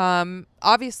 Yeah.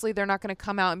 Obviously, they're not going to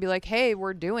come out and be like, "Hey,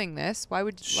 we're doing this." Why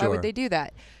would they do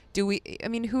that? Do we? I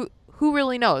mean, who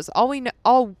really knows?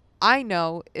 All I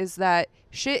know is that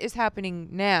shit is happening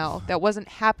now that wasn't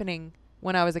happening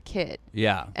when I was a kid.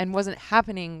 Yeah. And wasn't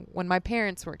happening when my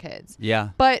parents were kids. Yeah.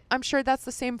 But I'm sure that's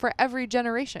the same for every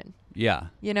generation. Yeah.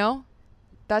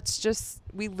 That's just,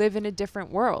 we live in a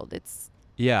different world.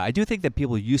 Yeah, I do think that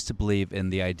people used to believe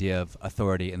in the idea of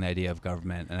authority and the idea of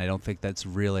government, and I don't think that's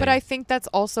really. But I think that's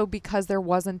also because there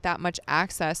wasn't that much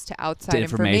access to outside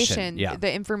information. Yeah.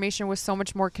 The information was so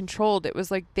much more controlled. It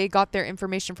was like they got their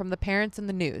information from the parents and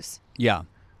the news. Yeah,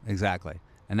 exactly.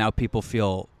 And now people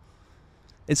feel.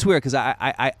 It's weird because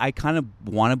I kind of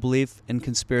want to believe in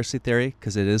conspiracy theory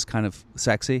because it is kind of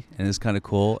sexy and it's kind of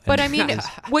cool. But I mean,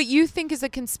 what you think is a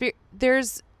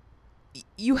conspiracy,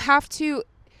 you have to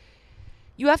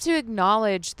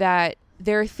acknowledge that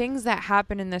there are things that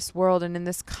happen in this world and in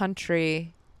this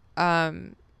country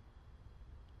that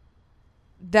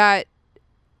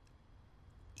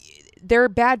there are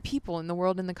bad people in the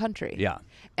world and the country. Yeah.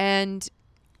 And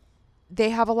they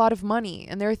have a lot of money,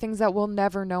 and there are things that we'll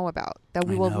never know about, that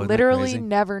we will isn't that literally crazy?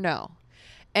 never know.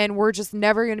 And we're just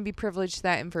never going to be privileged to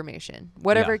that information,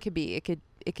 whatever Yeah. it could be. It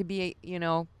could be,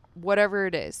 whatever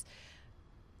it is.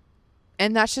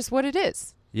 And that's just what it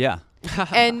is. Yeah.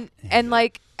 And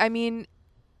like, I mean,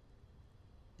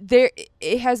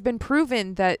 it has been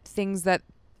proven that things that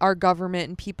our government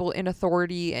and people in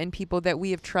authority and people that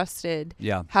we have trusted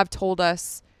have told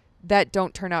us that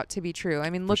don't turn out to be true.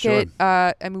 I mean, look at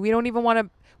we don't even want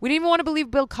to believe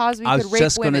Bill Cosby could rape women. I was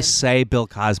just going to say Bill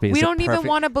Cosby is we don't even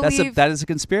want to believe that is a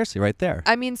conspiracy right there.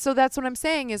 I mean, so that's what I'm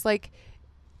saying is like,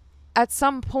 at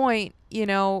some point,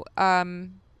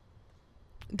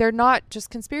 they're not just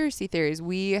conspiracy theories.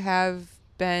 We have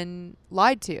been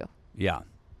lied to. Yeah.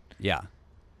 Yeah.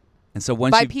 And so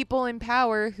once by people in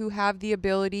power who have the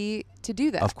ability to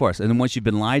do that. Of course. And then once you've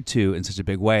been lied to in such a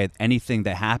big way, anything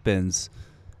that happens,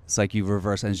 it's like you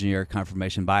reverse engineer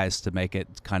confirmation bias to make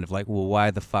it kind of like, well,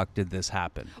 why the fuck did this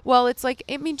happen? Well, it's like,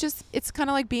 I mean, it's kind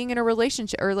of like being in a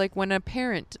relationship, or like when a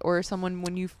parent or someone,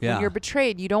 when you're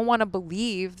betrayed, you don't want to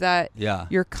believe that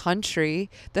your country,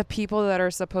 the people that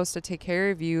are supposed to take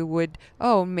care of you would,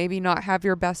 maybe not have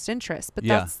your best interest. But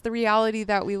that's the reality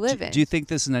that we live in. Do you think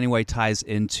this in any way ties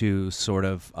into sort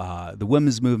of the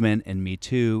women's movement and Me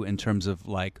Too in terms of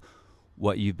like,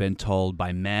 what you've been told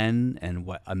by men and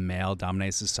what a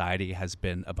male-dominated society has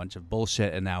been a bunch of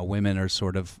bullshit, and now women are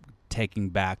sort of taking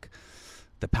back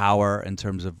the power in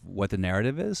terms of what the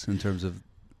narrative is, in terms of...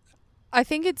 I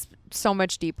think it's so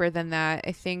much deeper than that.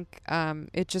 I think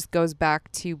it just goes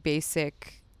back to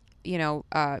basic,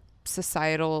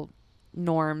 societal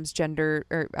norms, gender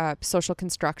or social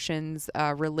constructions,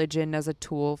 religion as a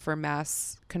tool for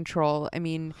mass control. I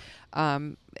mean,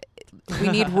 we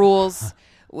need rules.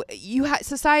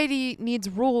 society needs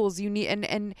rules. You need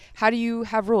and how do you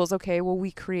have rules? Okay, well,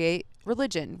 we create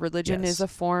religion. Religion Yes. is a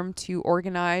form to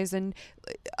organize and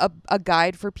a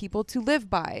guide for people to live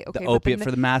by. Okay, The but opiate then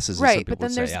for the masses. as some right, but people then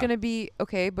say, there's yeah. going to be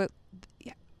but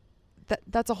yeah,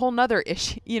 that's a whole nother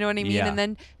issue. You know what I mean? Yeah.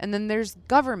 And then there's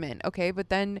government. Okay, but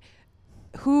then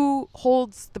who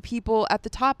holds the people at the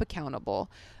top accountable?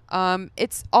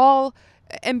 It's all,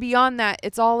 and beyond that,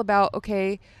 it's all about,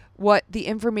 okay, what the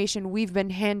information we've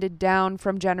been handed down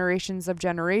from generations of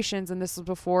generations. And this was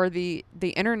before the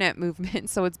internet movement.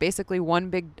 So it's basically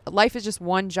life is just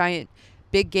one giant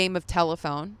big game of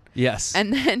telephone. Yes.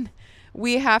 And then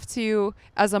we have to,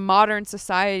 as a modern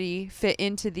society, fit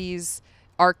into these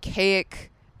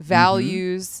archaic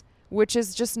values, which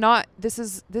is just not, this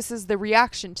is the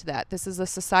reaction to that. This is a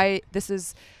society, this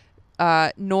is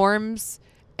norms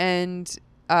and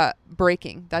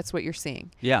breaking. That's what you're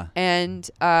seeing. Yeah. And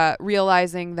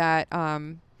realizing that,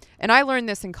 and I learned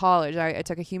this in college. I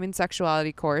took a human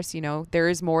sexuality course. You know, there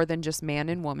is more than just man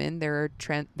and woman. There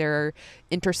are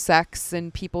intersex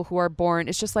and people who are born.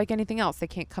 It's just like anything else. They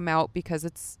can't come out because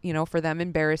it's, you know, for them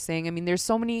embarrassing. I mean, there's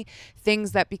so many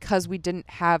things that because we didn't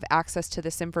have access to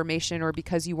this information, or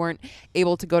because you weren't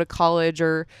able to go to college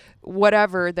or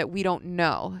whatever, that we don't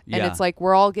know. And Yeah. it's like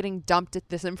we're all getting dumped at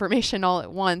this information all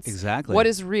at once. Exactly. What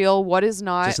is real? What is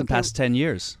not? Just in the past 10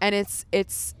 years.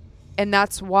 And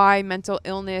that's why mental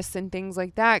illness and things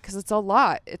like that, because it's a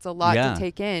lot Yeah. to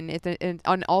take in,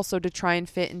 and also to try and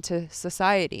fit into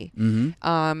society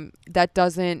that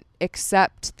doesn't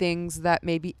accept things that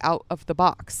may be out of the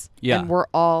box. Yeah. And we're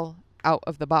all out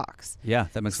of the box. Yeah,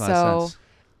 that makes a lot of sense.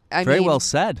 I Very mean, well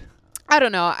said. I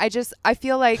don't know. I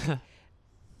feel like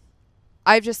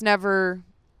I've just never,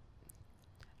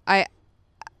 I've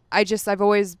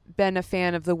always been a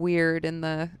fan of the weird and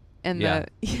the, Yeah.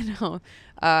 you know,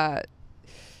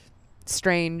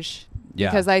 strange, Yeah.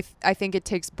 because I think it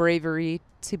takes bravery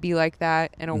to be like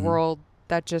that in a Mhm. world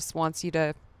that just wants you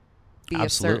to be a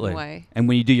Absolutely. certain way. And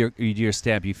when you do your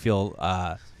stamp, you feel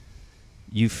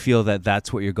that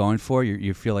that's what you're going for.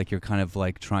 You feel like you're kind of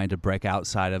like trying to break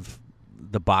outside of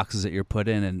the boxes that you're put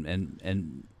in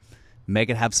and make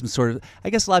it have some sort of. I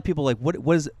guess a lot of people like what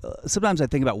is. Sometimes I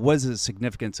think about what is the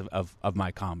significance of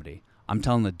my comedy. I'm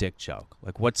telling a dick joke.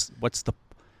 Like what's the.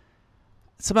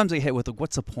 Sometimes I hit with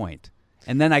what's the point?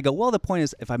 And then I go, well, the point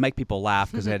is if I make people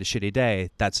laugh because they had a shitty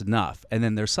day, that's enough. And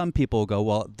then there's some people who go,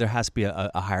 well, there has to be a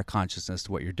higher consciousness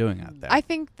to what you're doing out there. I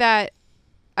think that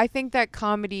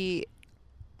comedy,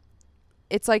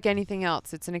 it's like anything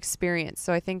else. It's an experience.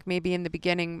 So I think maybe in the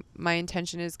beginning, my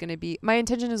intention is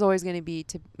always going to be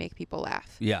to make people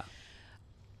laugh. Yeah.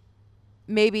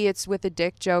 Maybe it's with a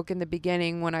dick joke in the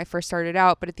beginning when I first started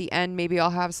out, but at the end, maybe I'll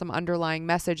have some underlying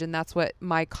message, and that's what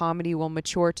my comedy will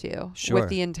mature to, Sure. with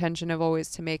the intention of always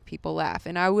to make people laugh.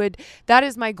 And that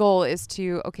is my goal, is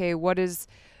to, okay, I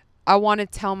want to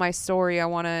tell my story. I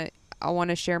want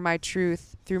to share my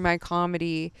truth through my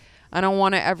comedy. I don't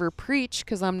want to ever preach,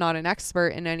 because I'm not an expert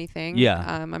in anything. Yeah.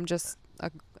 I'm just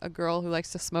a girl who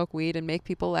likes to smoke weed and make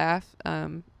people laugh.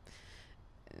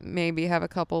 Maybe have a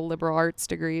couple liberal arts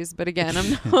degrees, but again,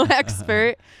 I'm no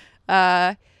expert.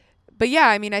 But yeah,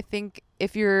 I mean, I think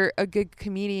if you're a good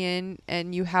comedian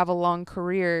and you have a long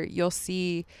career, you'll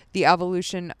see the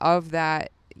evolution of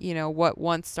that. You know, what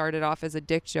once started off as a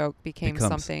dick joke became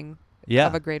something Yeah.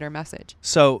 of a greater message.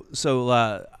 So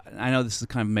I know this is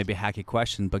kind of maybe a hacky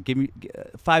question, but give me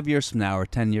 5 years from now or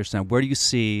 10 years from now, where do you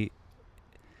see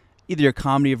either your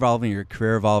comedy evolving or your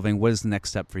career evolving? What is the next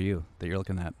step for you that you're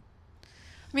looking at?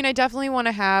 I mean, I definitely want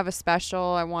to have a special.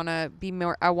 I want to be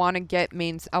more. I want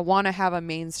to have a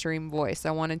mainstream voice.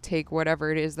 I want to take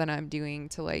whatever it is that I'm doing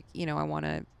to, like, you know, I want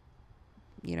to,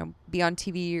 you know, be on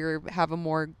TV or have a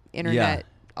more internet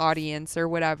audience or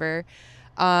whatever.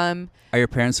 Are your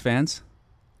parents fans?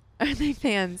 Are they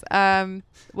fans?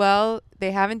 Well,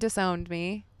 they haven't disowned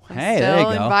me. I'm Hey, there you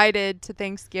still go. invited to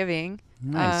Thanksgiving.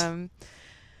 Nice.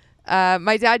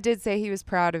 My dad did say he was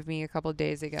proud of me a couple of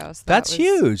days ago. So That's that was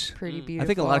huge. Pretty beautiful. I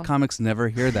think a lot of comics never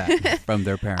hear that from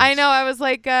their parents. I know. I was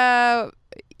like,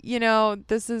 you know,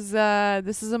 this is a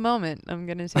moment. I'm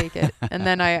gonna take it. and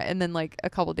then like a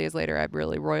couple days later, I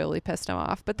really royally pissed him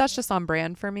off. But that's just on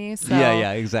brand for me. So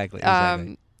Yeah, exactly.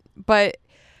 but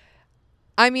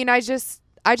I mean, I just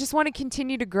want to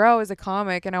continue to grow as a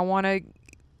comic, and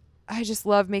I just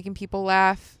love making people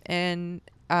laugh and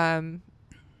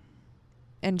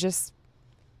just,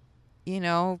 you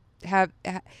know,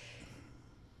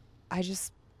 I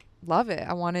just love it.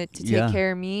 I want it to take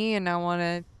care of me, and I want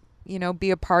to, you know,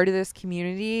 be a part of this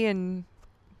community and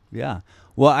Yeah.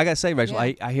 Well, I gotta say, Rachel,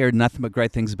 Yeah. I hear nothing but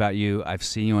great things about you. I've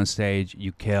seen you on stage.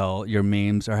 You kill. Your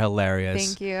memes are hilarious.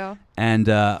 Thank you. And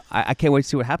I can't wait to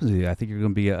see what happens with you. I think you're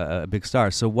going to be a big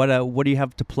star. So what do you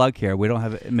have to plug here? We don't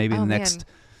have maybe the next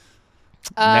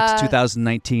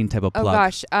 2019 type of plug. Oh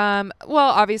gosh. Well,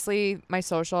 obviously my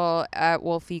social at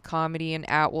Wolfie Comedy and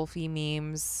at Wolfie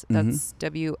Memes. That's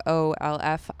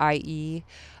WOLFIE.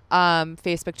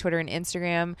 Facebook, Twitter, and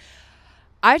Instagram.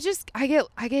 I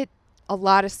get a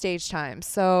lot of stage time,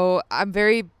 so I'm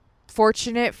very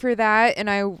fortunate for that, and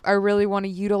I really want to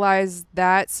utilize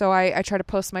that. So I try to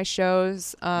post my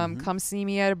shows. Come see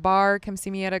me at a bar, come see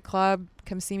me at a club,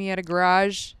 come see me at a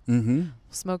garage.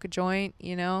 Smoke a joint,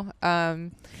 you know. I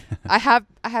have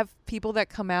people that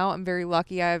come out. I'm very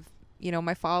lucky. I have, you know,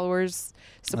 my followers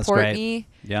support me.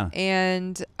 Yeah.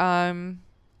 And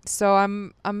so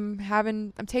I'm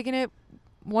taking it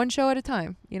one show at a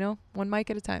time, you know, one mic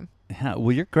at a time. Yeah,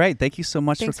 well, you're great. Thank you so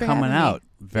much Thanks for for coming having me. out.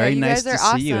 Very you nice guys to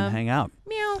are see you and awesome. hang out.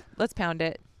 Meow. Let's pound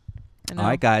it. All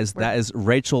right, guys, that is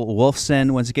Rachel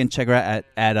Wolfson. Once again, check her out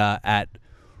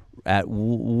at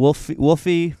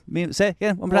Wolfie Memes. Say it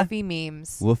again, one more time. Wolfie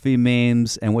Memes. Wolfie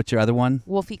Memes, and what's your other one?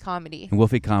 Wolfie Comedy. And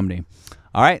Wolfie Comedy.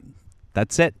 All right,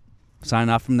 that's it. Signing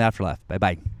off from the Afterlife. Bye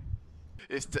bye.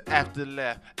 It's the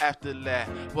afterlife,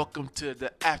 afterlife. Welcome to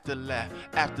the afterlife,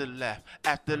 afterlife,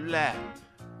 afterlife.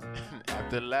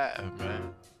 Afterlife,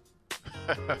 man.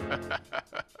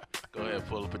 Go ahead,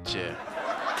 pull up a chair.